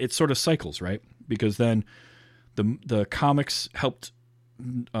it sort of cycles, right? Because then the comics helped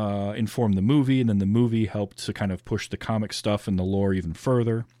inform the movie, and then the movie helped to kind of push the comic stuff and the lore even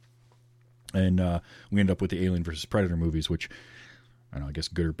further. And we end up with the Alien versus Predator movies, which, I don't know, I guess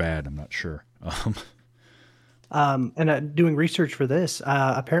good or bad, I'm not sure. And doing research for this,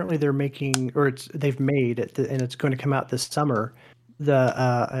 apparently they're making, or they've made it, and it's going to come out this summer,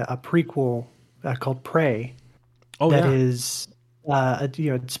 a prequel called Prey. Is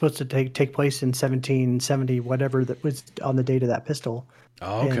it's supposed to take place in 1770, whatever that was on the date of that pistol.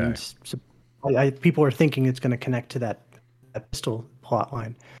 And so people are thinking it's going to connect to that pistol plot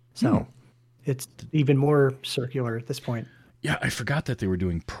line. So it's even more circular at this point. Yeah, I forgot that they were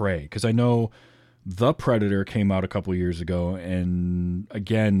doing Prey, because I know The Predator came out a couple of years ago, and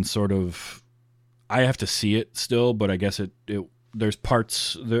again, sort of, I have to see it still, but I guess there's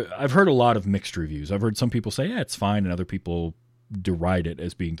parts I've heard a lot of mixed reviews. I've heard some people say, yeah, it's fine, and other people deride it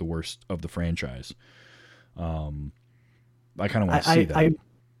as being the worst of the franchise. I kind of want to see that.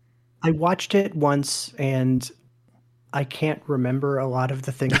 I watched it once, and I can't remember a lot of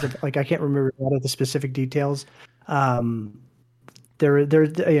the things. I can't remember a lot of the specific details.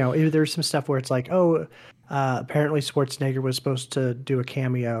 There's some stuff where it's like, apparently Schwarzenegger was supposed to do a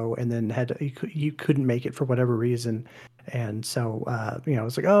cameo, and then you couldn't make it for whatever reason, and so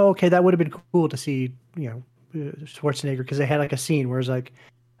it's like, oh, okay, that would have been cool to see, Schwarzenegger, because they had like a scene where it's like,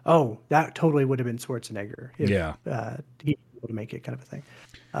 oh, that totally would have been Schwarzenegger if he was able to make it, kind of a thing.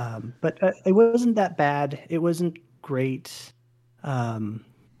 But it wasn't that bad. It wasn't great.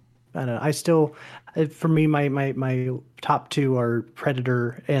 I don't know. I still, for me, my top two are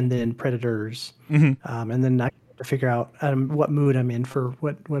Predator and then Predators, and then I have to figure out what mood I'm in for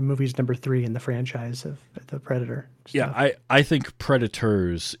what movie's number 3 in the franchise of the Predator stuff. Yeah, I think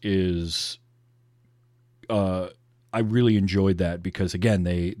Predators is. I really enjoyed that because again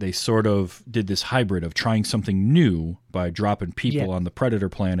they sort of did this hybrid of trying something new by dropping people on the Predator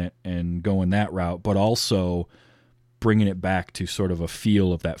planet and going that route, but also bringing it back to sort of a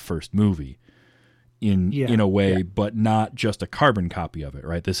feel of that first movie in a way, but not just a carbon copy of it,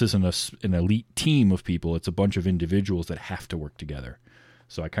 right? This isn't an elite team of people. It's a bunch of individuals that have to work together.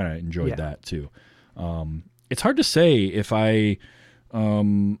 So I kind of enjoyed that too. It's hard to say if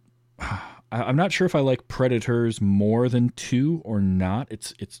I'm not sure if I like Predators more than 2 or not.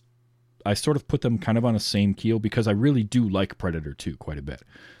 I sort of put them kind of on the same keel because I really do like Predator 2 quite a bit.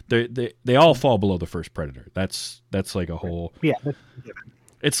 They all fall below the first Predator. That's like a whole. Yeah.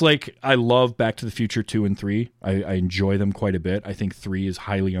 It's like I love Back to the Future 2 and 3. I enjoy them quite a bit. I think 3 is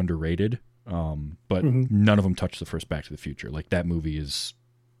highly underrated. But none of them touch the first Back to the Future. Like that movie is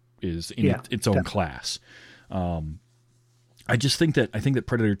in its own class. I think that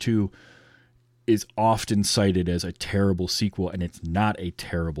Predator 2 is often cited as a terrible sequel, and it's not a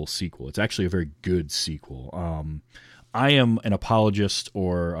terrible sequel. It's actually a very good sequel. I am an apologist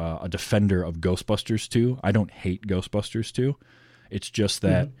or a defender of Ghostbusters 2. I don't hate Ghostbusters 2. It's just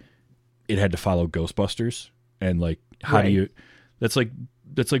that it had to follow Ghostbusters, and like how do you? That's like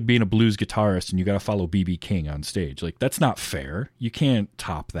being a blues guitarist and you got to follow B.B. King on stage. Like that's not fair. You can't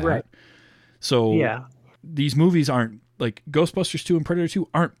top that. Right. So these movies aren't like Ghostbusters 2 and Predator 2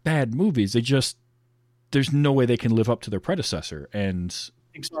 aren't bad movies. There's no way they can live up to their predecessor. And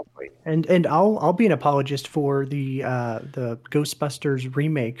exactly. And I'll be an apologist for the Ghostbusters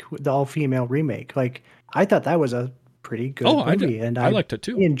remake, the all-female remake. Like I thought that was a pretty good movie, and I liked it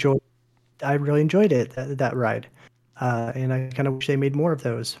too. I really enjoyed it that ride, and I kind of wish they made more of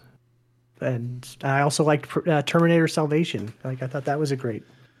those. And I also liked Terminator Salvation. Like I thought that was a great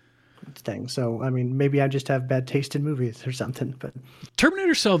thing. So I mean, maybe I just have bad taste in movies or something. But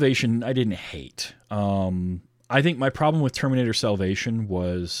Terminator Salvation, I didn't hate. I think my problem with Terminator Salvation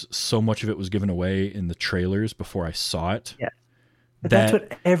was so much of it was given away in the trailers before I saw it. Yeah, but that's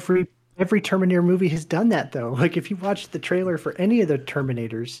what every Terminator movie has done. That though, like if you watch the trailer for any of the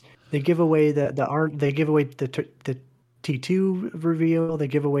Terminators, they give away the T2 reveal. They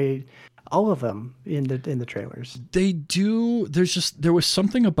give away all of them in the trailers. They do. There was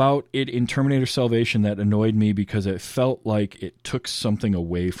something about it in Terminator Salvation that annoyed me because it felt like it took something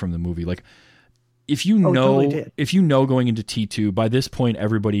away from the movie. Like if you know going into T2, by this point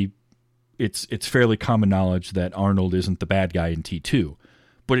everybody it's fairly common knowledge that Arnold isn't the bad guy in T2.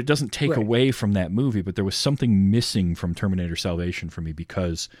 But it doesn't take away from that movie, but there was something missing from Terminator Salvation for me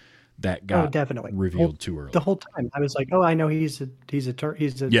because that got revealed too early. The whole time I was like, "Oh, I know he's a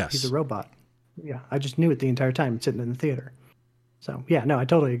robot." Yeah, I just knew it the entire time sitting in the theater. So yeah, no, I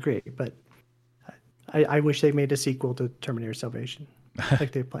totally agree. But I wish they made a sequel to Terminator Salvation,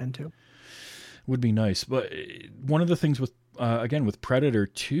 like they planned to. Would be nice. But one of the things with with Predator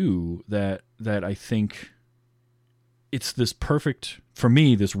 2 that I think it's this perfect for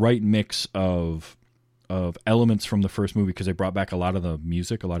me, this right mix of elements from the first movie because they brought back a lot of the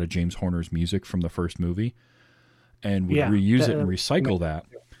music, a lot of James Horner's music from the first movie, and would reuse it and recycle that.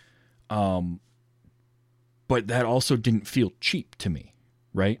 But that also didn't feel cheap to me,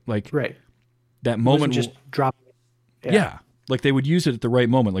 right? Like that moment just drop. Yeah, like they would use it at the right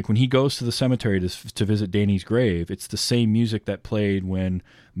moment. Like when he goes to the cemetery to visit Danny's grave, it's the same music that played when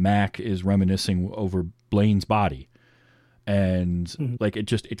Mac is reminiscing over Blaine's body. And like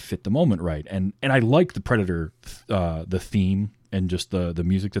it fit the moment right, and I like the Predator, the theme and just the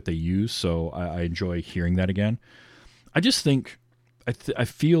music that they use. So I enjoy hearing that again. I just think I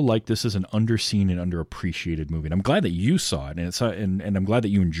feel like this is an underseen and underappreciated movie. And I'm glad that you saw it, and I'm glad that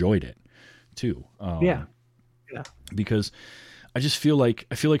you enjoyed it too. Yeah. Because I just feel like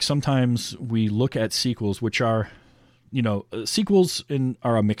sometimes we look at sequels, which are, sequels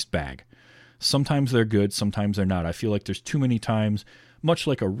are a mixed bag. Sometimes they're good, sometimes they're not. I feel like there's too many times, much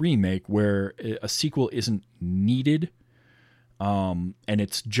like a remake, where a sequel isn't needed, and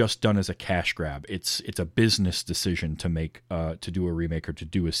it's just done as a cash grab. It's a business decision to make to do a remake or to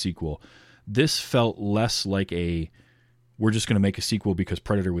do a sequel. This felt less like we're just going to make a sequel because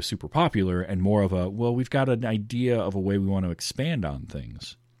Predator was super popular, and more of we've got an idea of a way we want to expand on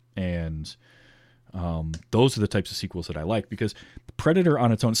things. And those are the types of sequels that I like, because Predator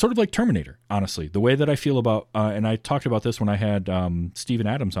on its own, sort of like Terminator, honestly, the way that I feel about, and I talked about this when I had Steven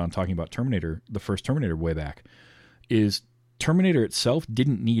Adams on talking about Terminator, the first Terminator way back, is Terminator itself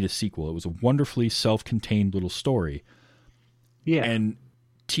didn't need a sequel. It was a wonderfully self-contained little story. Yeah. And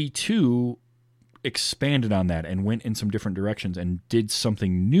T2 expanded on that and went in some different directions and did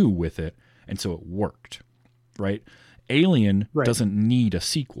something new with it, and so it worked, right? Alien doesn't need a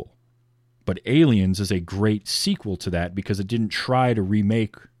sequel, but Aliens is a great sequel to that because it didn't try to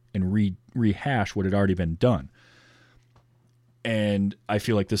remake and rehash what had already been done. And I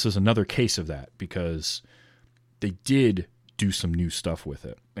feel like this is another case of that because they did do some new stuff with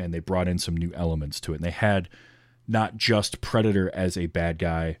it, and they brought in some new elements to it. And they had not just Predator as a bad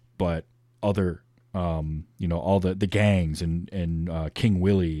guy, but other, all the gangs and King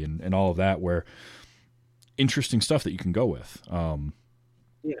Willie and all of that, where interesting stuff that you can go with.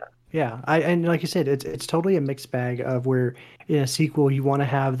 Yeah. And like you said, it's totally a mixed bag of where in a sequel you want to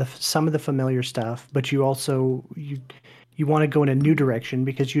have some of the familiar stuff, but you also you want to go in a new direction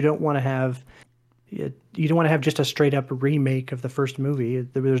because you don't want to have just a straight up remake of the first movie.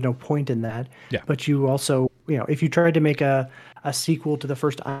 There's no point in that. Yeah. But you also, if you tried to make a sequel to the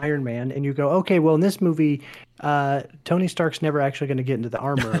first Iron Man and you go, okay, well in this movie, Tony Stark's never actually going to get into the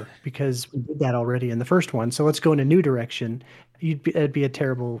armor because we did that already in the first one. So let's go in a new direction. That'd be a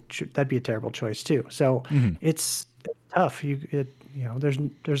terrible choice too. So it's tough.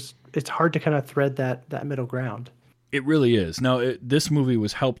 It's hard to kind of thread that middle ground. It really is. Now, this movie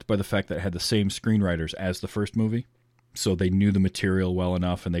was helped by the fact that it had the same screenwriters as the first movie, so they knew the material well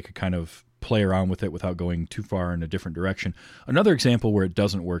enough and they could kind of play around with it without going too far in a different direction. Another example where it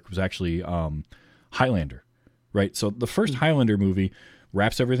doesn't work was actually Highlander, right? So the first Highlander movie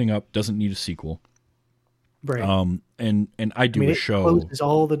wraps everything up, doesn't need a sequel. Right. And I do a show. It closes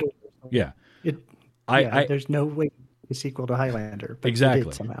all the doors. Yeah. There's no way a sequel to Highlander. But exactly. They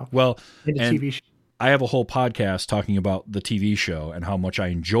did somehow. Well, in the TV show. I have a whole podcast talking about the TV show and how much I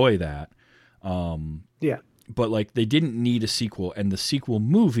enjoy that. But like they didn't need a sequel, and the sequel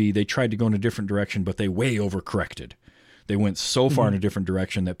movie, they tried to go in a different direction, but they way overcorrected. They went so far in a different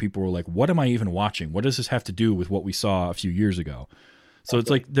direction that people were like, what am I even watching? What does this have to do with what we saw a few years ago? So it's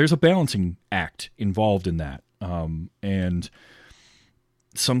like there's a balancing act involved in that. And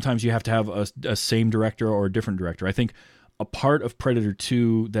sometimes you have to have a same director or a different director. I think a part of Predator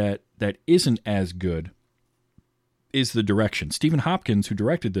 2 that isn't as good is the direction. Stephen Hopkins, who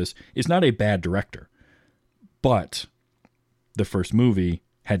directed this, is not a bad director. But the first movie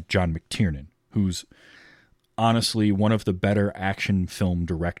had John McTiernan, who's honestly one of the better action film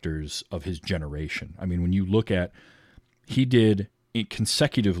directors of his generation. I mean, when you look at, he did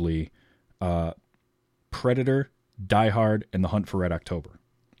consecutively Predator, Die Hard, and The Hunt for Red October.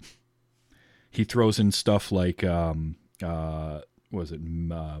 He throws in stuff like, what was it?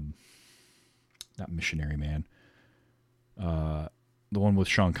 Not Missionary Man. The one with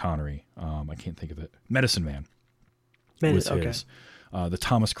Sean Connery. I can't think of it. Medicine Man was his. The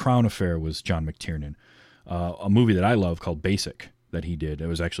Thomas Crown Affair was John McTiernan. A movie that I love called Basic that he did. It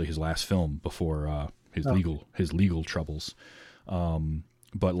was actually his last film before his legal troubles.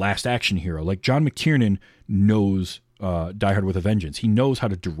 But Last Action Hero, like John McTiernan knows Die Hard with a Vengeance. He knows how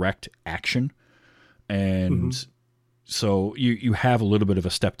to direct action, and so you have a little bit of a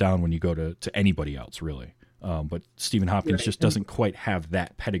step down when you go to anybody else, really. But Stephen Hopkins just doesn't quite have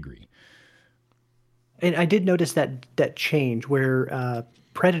that pedigree. And I did notice that change where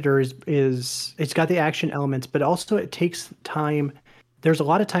Predator is it's got the action elements, but also it takes time. There's a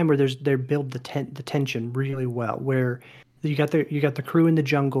lot of time where they build the tension really well, where you got the crew in the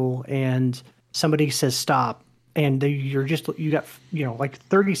jungle and somebody says stop, and you got like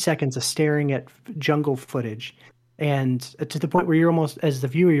 30 seconds of staring at jungle footage, and to the point where you're almost, as the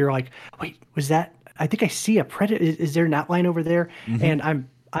viewer, you're like, wait, was that? I think I see a predator. Is there an outline over there? And I'm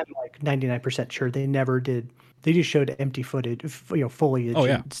like 99% sure they never did. They just showed empty footage, foliage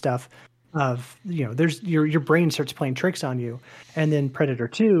and stuff. Of there's your brain starts playing tricks on you, and then Predator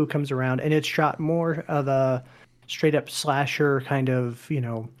 2 comes around and it's shot more of a straight up slasher kind of.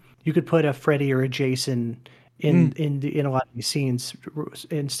 You could put a Freddy or a Jason in a lot of these scenes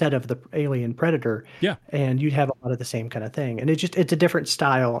instead of the alien Predator. Yeah, and you'd have a lot of the same kind of thing, and it's a different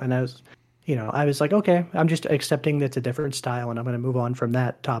style. And I was like, okay, I'm just accepting that it's a different style, and I'm going to move on from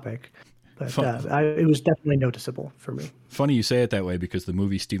that topic. But it was definitely noticeable for me. Funny you say it that way, because the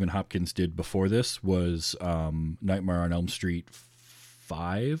movie Stephen Hopkins did before this was Nightmare on Elm Street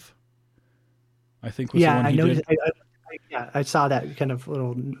 5, I think was the one he did. I saw that kind of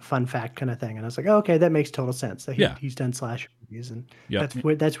little fun fact kind of thing, and I was like, oh, okay, that makes total sense. That he's done slasher movies, and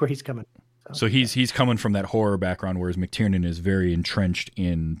that's where he's coming. So he's coming from that horror background, whereas McTiernan is very entrenched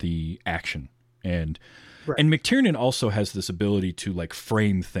in the action, and McTiernan also has this ability to like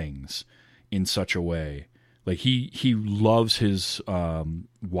frame things in such a way Like he loves his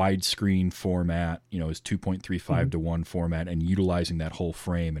widescreen format, his 2.35 to 1 format, and utilizing that whole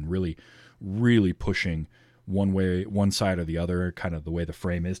frame and really pushing one side or the other, kind of the way the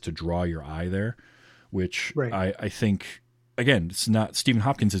frame is, to draw your eye there, which I think, again, it's not, Stephen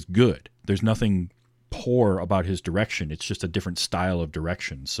Hopkins is good. There's nothing poor about his direction. It's just a different style of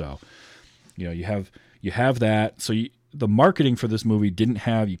direction. So, you have that. So the marketing for this movie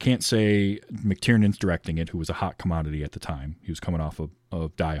you can't say McTiernan's directing it, who was a hot commodity at the time. He was coming off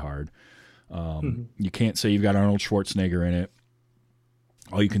of Die Hard. You can't say you've got Arnold Schwarzenegger in it.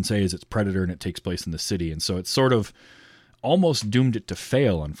 All you can say is it's Predator and it takes place in the city. And so it's sort of almost doomed it to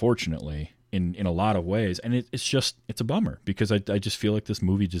fail, unfortunately, in a lot of ways. And it's a bummer, because I just feel like this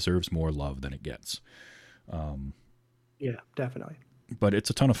movie deserves more love than it gets. Yeah, definitely. But it's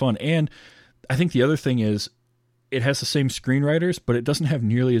a ton of fun. And I think the other thing is, it has the same screenwriters, but it doesn't have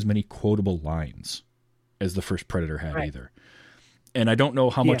nearly as many quotable lines as the first Predator had either. And I don't know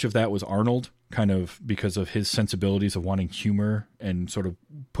how much of that was Arnold, kind of because of his sensibilities of wanting humor and sort of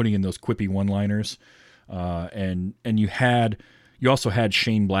putting in those quippy one-liners. And you also had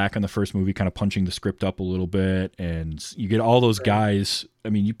Shane Black on the first movie, kind of punching the script up a little bit. And you get all those guys. I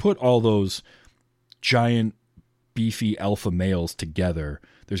mean, you put all those giant, beefy alpha males together,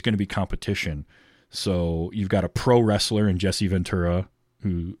 there's going to be competition. So you've got a pro wrestler in Jesse Ventura,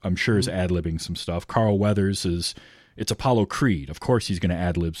 who I'm sure is ad-libbing some stuff. Carl Weathers it's Apollo Creed. Of course he's going to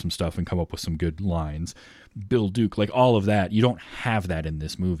ad-lib some stuff and come up with some good lines. Bill Duke, like all of that. You don't have that in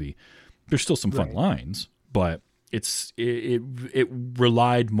this movie. There's still some fun lines, but it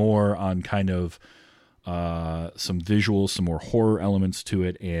relied more on kind of some visuals, some more horror elements to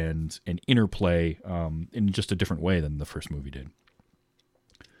it, and an interplay in just a different way than the first movie did.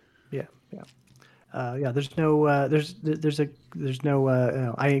 There's no,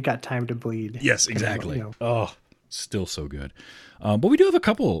 I ain't got time to bleed. Yes, exactly. Oh, still so good. But we do have a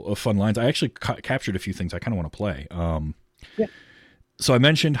couple of fun lines. I actually captured a few things I kind of want to play. So I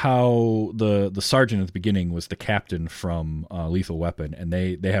mentioned how the sergeant at the beginning was the captain from Lethal Weapon, and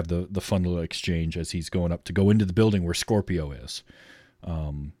they have the fun little exchange as he's going up to go into the building where Scorpio is.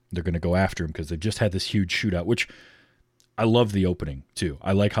 They're going to go after him because they've just had this huge shootout, which I love the opening too.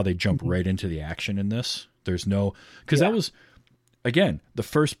 I like how they jump right into the action in this. There's no, because that was, again, the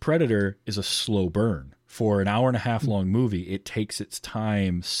first Predator is a slow burn. For an hour and a half long movie, it takes its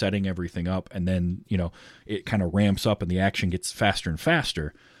time setting everything up, and then, it kind of ramps up and the action gets faster and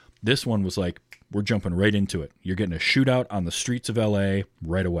faster. This one was like, we're jumping right into it. You're getting a shootout on the streets of LA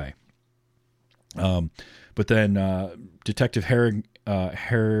right away. But then Detective Harrigan?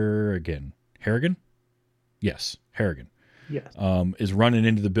 Yes, Harrigan. Yes. Is running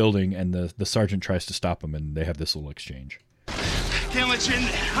into the building, and the sergeant tries to stop him, and they have this little exchange. Can't let you in.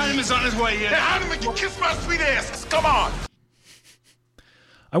 Heineman's on his way in. Hey, Heineman, you kiss my sweet ass. Come on.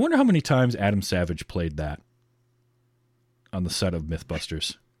 I wonder how many times Adam Savage played that on the set of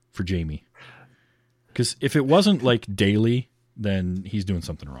Mythbusters for Jamie. Because if it wasn't like daily, then he's doing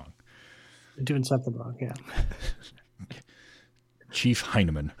something wrong. Doing something wrong, yeah. Chief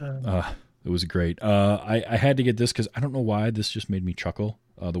Heineman. It was great. I had to get this because I don't know why this just made me chuckle,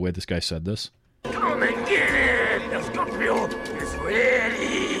 the way this guy said this. Come and get it. The Scorpio is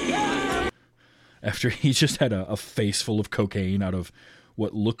ready. After he just had a face full of cocaine out of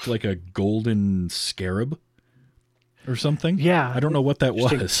what looked like a golden scarab or something. Yeah. I don't know what that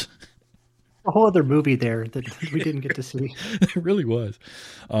was. A whole other movie there that we didn't get to see. It really was.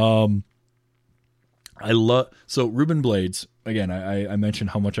 So Ruben Blades, again, I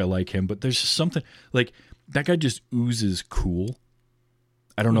mentioned how much I like him, but there's just something like that guy just oozes cool.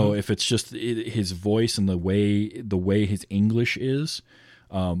 I don't know if it's just his voice and the way his English is.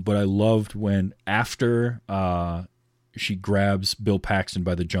 But I loved when after she grabs Bill Paxton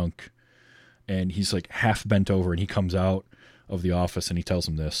by the junk and he's like half bent over and he comes out of the office and he tells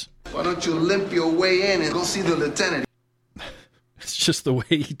him this. Why don't you limp your way in and go see the lieutenant? It's just the way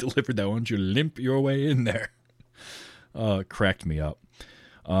he delivered that. Why don't you limp your way in there? It cracked me up.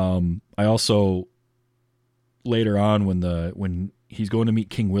 I also, later on when he's going to meet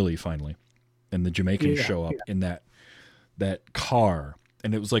King Willie finally, and the Jamaicans show up in that car,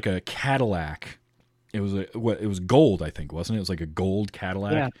 and it was like a Cadillac. It was gold, I think, wasn't it? It was like a gold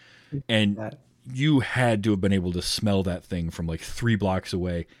Cadillac. Yeah. And you had to have been able to smell that thing from like 3 blocks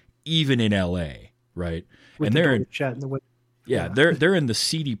away, even in LA, right? With they're in the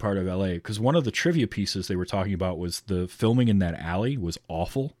seedy part of LA, because one of the trivia pieces they were talking about was the filming in that alley was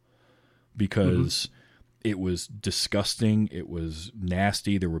awful because it was disgusting. It was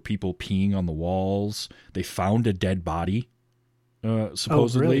nasty. There were people peeing on the walls. They found a dead body, supposedly.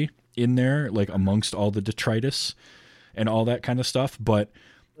 Oh, really? in there, like amongst all the detritus and all that kind of stuff. But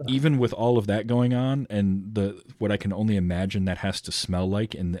even with all of that going on and what I can only imagine that has to smell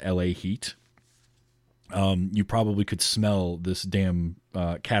like in the LA heat, you probably could smell this damn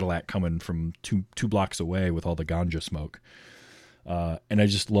Cadillac coming from two blocks away with all the ganja smoke. And I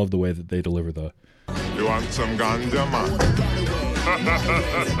just love the way that they deliver the... You want some ganja,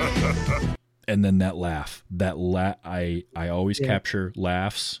 man? And then that laugh. I always capture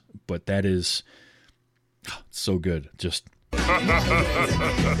laughs, but that is so good. Just...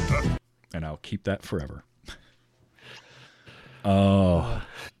 and I'll keep that forever. Oh,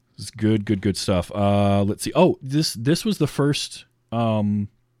 it's good stuff. Let's see. Oh, this was the first. No,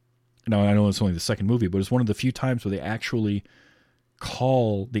 I know it's only the second movie, but it's one of the few times where they actually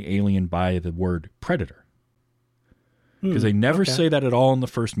call the alien by the word predator, because they never say that at all in the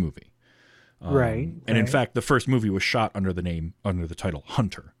first movie. And in fact, the first movie was shot under the title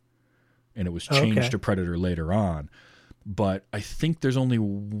Hunter, and it was changed to Predator later on. But I think there's only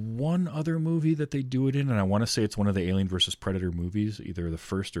one other movie that they do it in, and I want to say it's one of the Alien versus Predator movies, either the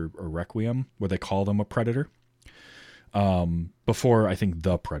first or Requiem, where they call them a predator. Before, I think,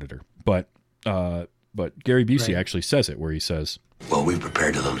 The Predator. But Gary Busey actually says it, where he says, "Well, we've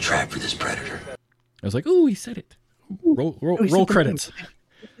prepared a little trap for this predator." I was like, "Oh, he said it." Roll credits.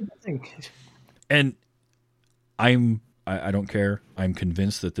 And I don't care. I'm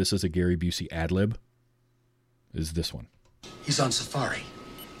convinced that this is a Gary Busey ad lib. Is this one? He's on safari.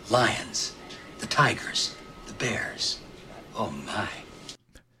 Lions, the tigers, the bears. Oh my.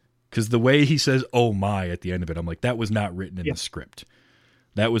 Because the way he says "oh my" at the end of it, I'm like, that was not written in the script.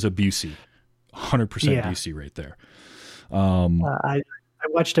 That was a Busey. 100% Busey right there. I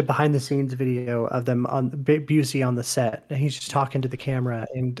watched a behind the scenes video of them on Busey on the set, and he's just talking to the camera,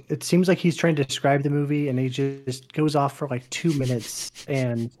 and it seems like he's trying to describe the movie, and he just goes off for like 2 minutes,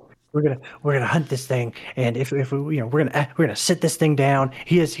 and we're gonna hunt this thing, and if we we're gonna sit this thing down.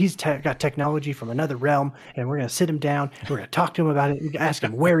 He's got technology from another realm, and we're gonna sit him down. We're gonna talk to him about it. Ask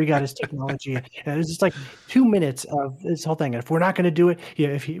him where he got his technology. And it's just like 2 minutes of this whole thing. And if we're not gonna do it,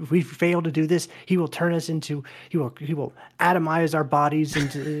 if we fail to do this, he will turn us into. He will atomize our bodies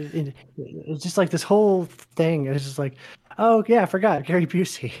into. It's just like this whole thing. It's just like, oh yeah, I forgot Gary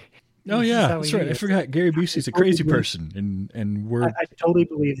Busey. Oh yeah, that's right. I forgot Gary Busey's a crazy person, and we're. I totally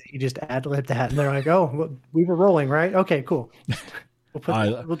believe that he just ad-libbed that, and they're like, "Oh, well, we were rolling, right? Okay, cool.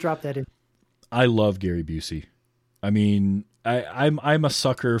 We'll drop that in." I love Gary Busey. I mean, I'm a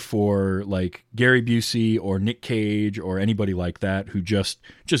sucker for like Gary Busey or Nick Cage or anybody like that who just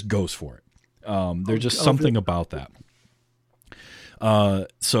goes for it. There's just something about that.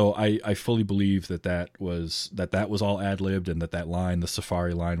 So I fully believe that was all ad-libbed, and that line, the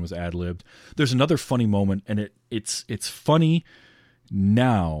safari line, was ad-libbed. There's another funny moment, and it's funny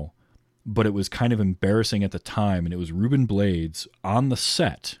now, but it was kind of embarrassing at the time. And it was Ruben Blades on the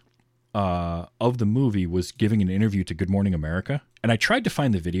set of the movie was giving an interview to Good Morning America. And I tried to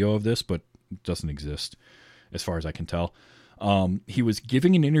find the video of this, but it doesn't exist as far as I can tell. He was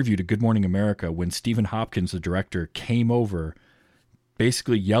giving an interview to Good Morning America when Stephen Hopkins, the director, came over,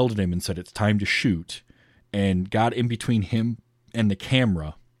 basically yelled at him and said it's time to shoot, and got in between him and the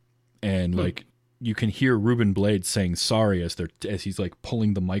camera, and like you can hear Ruben Blades saying sorry as he's like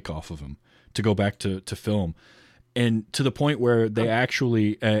pulling the mic off of him to go back to film, and to the point where they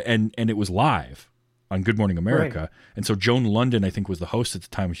actually and it was live on Good Morning America, and so Joan London, I think, was the host at the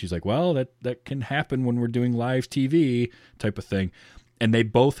time, and she's like, well, that can happen when we're doing live TV type of thing, and they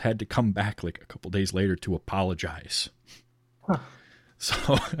both had to come back like a couple days later to apologize.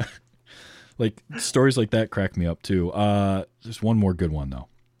 So, like, stories like that crack me up too. There's one more good one though.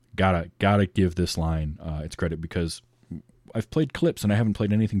 Gotta give this line its credit, because I've played clips and I haven't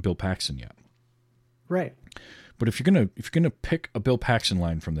played anything Bill Paxton yet. Right. But if you're gonna pick a Bill Paxton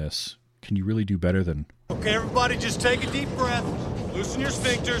line from this, can you really do better than? Okay, everybody, just take a deep breath, loosen your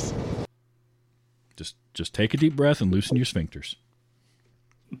sphincters. Just take a deep breath and loosen your sphincters.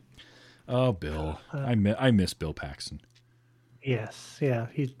 Oh, Bill, I miss Bill Paxton. Yes, yeah,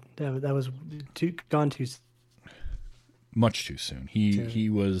 that was gone too much too soon.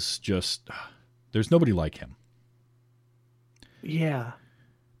 He was just, there's nobody like him. Yeah.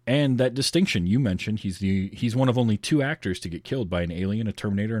 And that distinction you mentioned, he's one of only 2 actors to get killed by an alien, a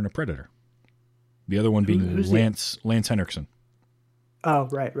Terminator, and a Predator. The other one being Lance Henriksen. Oh,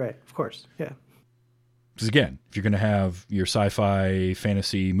 right, of course, yeah. Because again, if you're going to have your sci-fi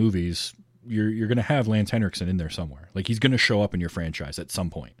fantasy movies, you're going to have Lance Henriksen in there somewhere. Like, he's going to show up in your franchise at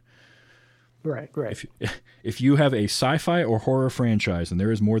some point. Right. If you have a sci-fi or horror franchise and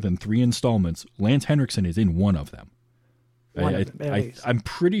there is more than 3 installments, Lance Henriksen is in one of them. One of them, at least. I'm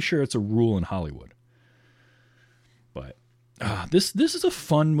pretty sure it's a rule in Hollywood. But this is a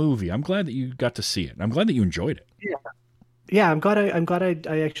fun movie. I'm glad that you got to see it. I'm glad that you enjoyed it. Yeah, I'm glad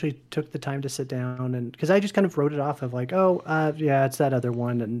I actually took the time to sit down, and because I just kind of wrote it off of like, yeah, it's that other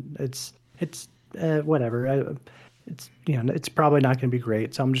one, and it's whatever. It's it's probably not going to be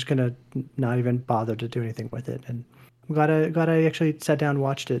great, so I'm just going to not even bother to do anything with it. And I'm glad I actually sat down and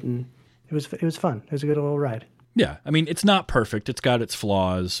watched it, and it was fun. It was a good little ride. Yeah, I mean, it's not perfect. It's got its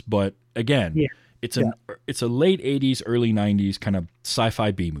flaws, but again, it's a late 80s, early 90s kind of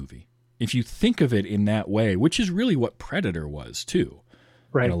sci-fi B movie. If you think of it in that way, which is really what Predator was too,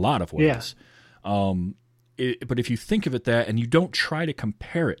 right? In a lot of ways. Yeah. But if you think of it that, and you don't try to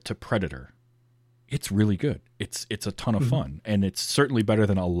compare it to Predator, it's really good. It's a ton of fun, and it's certainly better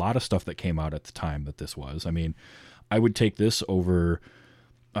than a lot of stuff that came out at the time that this was. I mean, I would take this over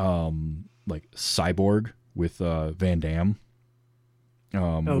like Cyborg with Van Damme,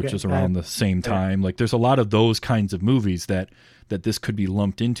 which is around the same time. Like, there's a lot of those kinds of movies that this could be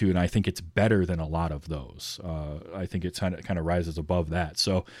lumped into, and I think it's better than a lot of those. I think it's kind of rises above that.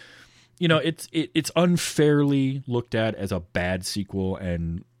 So, it's unfairly looked at as a bad sequel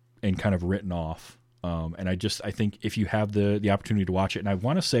and kind of written off. And I think if you have the opportunity to watch it, and I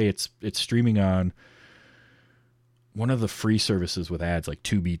want to say it's streaming on one of the free services with ads like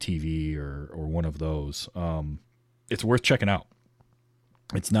Tubi TV or one of those, it's worth checking out.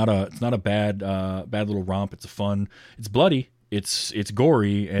 It's not a bad little romp. It's it's bloody. It's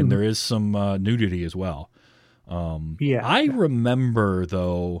gory, and there is some nudity as well. I remember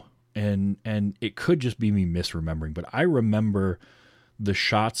though, and it could just be me misremembering, but I remember the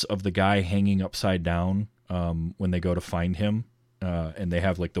shots of the guy hanging upside down when they go to find him, and they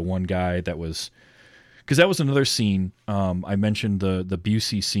have like the one guy that was, because that was another scene. I mentioned the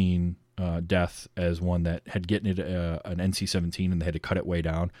Busey scene, death, as one that had gotten it an NC-17, and they had to cut it way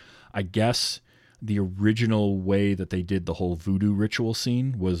down. I guess the original way that they did the whole voodoo ritual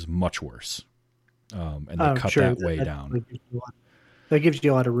scene was much worse, and they cut that way down. That gives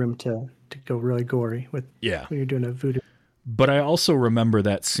you a lot of room to go really gory with when you're doing a voodoo. But I also remember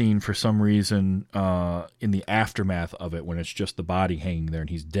that scene for some reason in the aftermath of it, when it's just the body hanging there and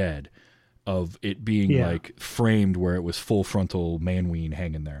he's dead, of it being like framed where it was full frontal man-ween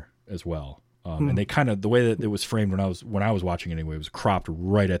hanging there as well. And they kind of, the way that it was framed when I was watching anyway, it was cropped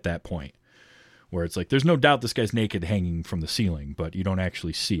right at that point where it's like, there's no doubt this guy's naked hanging from the ceiling, but you don't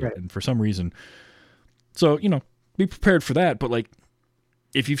actually see it. And for some reason, so, be prepared for that. But like,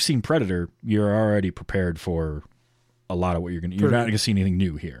 if you've seen Predator, you're already prepared for a lot of what you're not going to see anything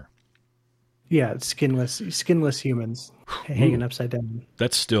new here. Yeah, skinless humans hanging upside down.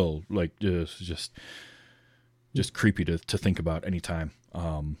 That's still like just creepy to think about anytime.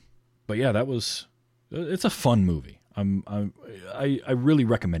 But yeah, it's a fun movie. I really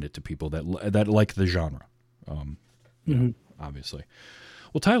recommend it to people that like the genre. Obviously.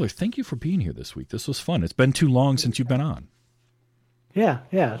 Well, Tyler, thank you for being here this week. This was fun. It's been too long since you've been on. Yeah,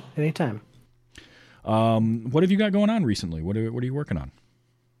 anytime. What have you got going on recently? What are you working on?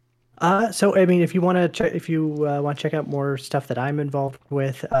 So I mean, if you want to check out more stuff that I'm involved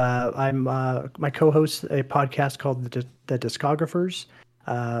with, I'm my co-host a podcast called the Discographers.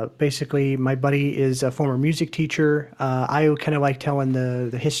 Basically, my buddy is a former music teacher. I kind of like telling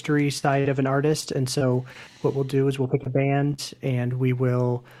the history side of an artist, and so what we'll do is we'll pick a band and we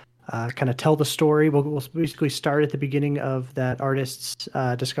will kind of tell the story. We'll basically start at the beginning of that artist's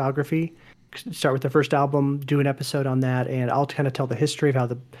discography, start with the first album, do an episode on that, and I'll kind of tell the history of how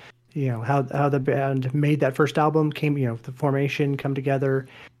the band made that first album, the formation, come together.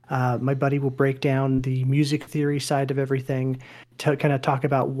 My buddy will break down the music theory side of everything, to kind of talk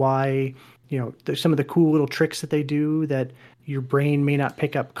about why, some of the cool little tricks that they do that your brain may not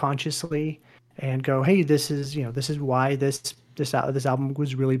pick up consciously, and go, hey, this is why this album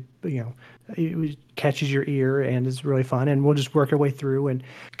was really, it catches your ear and is really fun. And we'll just work our way through and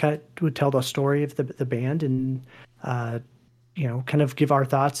kind of would tell the story of the band and, kind of give our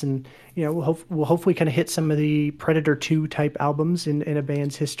thoughts, and we'll hopefully kind of hit some of the Predator 2 type albums in a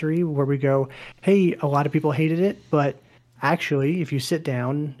band's history, where we go, hey, a lot of people hated it, but actually, if you sit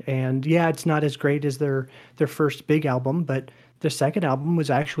down and it's not as great as their first big album, but the second album was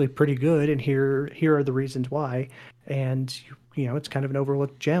actually pretty good, and here are the reasons why, and it's kind of an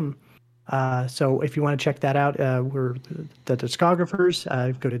overlooked gem. So if you want to check that out, we're the Discographers.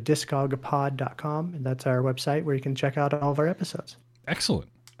 Go to discogpod.com, and that's our website where you can check out all of our episodes. Excellent.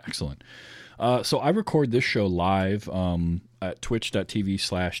 So I record this show live at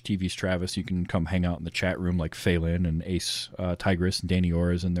twitch.tv/TV's Travis. You can come hang out in the chat room like Phelan and Ace Tigress and Danny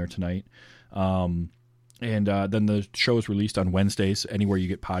Ora is in there tonight. And then the show is released on Wednesdays anywhere you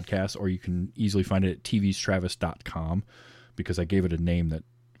get podcasts, or you can easily find it at tvstravis.com, because I gave it a name that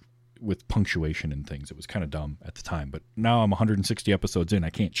with punctuation and things. It was kind of dumb at the time, but now I'm 160 episodes in.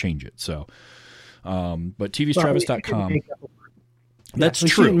 I can't change it. So, but tvstravis.com. That's true. We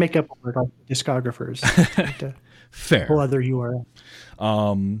shouldn't make up a word on discographers. Fair. Whole other URL.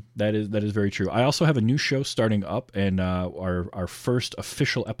 That is very true. I also have a new show starting up, and our first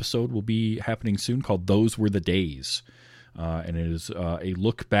official episode will be happening soon, called Those Were the Days. And it is a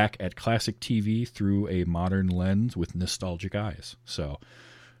look back at classic TV through a modern lens with nostalgic eyes. So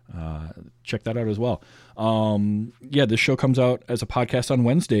check that out as well. This show comes out as a podcast on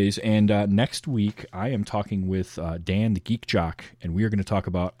Wednesdays, and next week I am talking with Dan the Geek Jock, and we are going to talk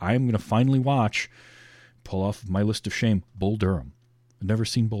about, I am going to finally pull off my list of shame, Bull Durham. I've never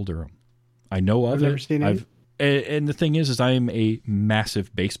seen Bull Durham. I know of it. Never seen it. And the thing is I am a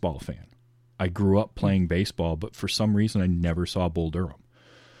massive baseball fan. I grew up playing baseball, but for some reason I never saw Bull Durham.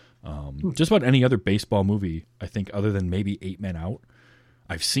 Just about any other baseball movie, I think, other than maybe 8 Men Out,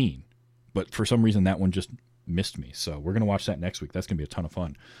 I've seen. But for some reason that one just missed me. So we're going to watch that next week. That's going to be a ton of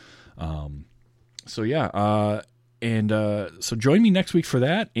fun. So join me next week for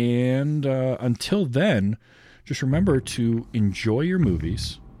that. And until then, just remember to enjoy your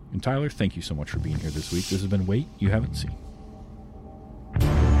movies. And Tyler, thank you so much for being here this week. This has been Wait You Haven't Seen.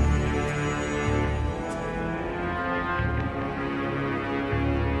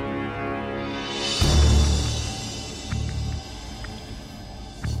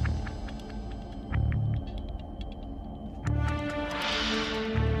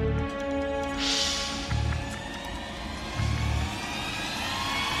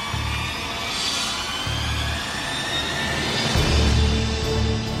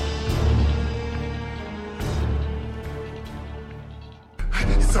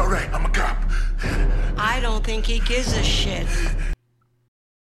 It's all right. I'm a cop. I don't think he gives a shit.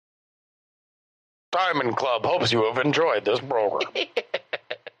 Diamond Club hopes you have enjoyed this program.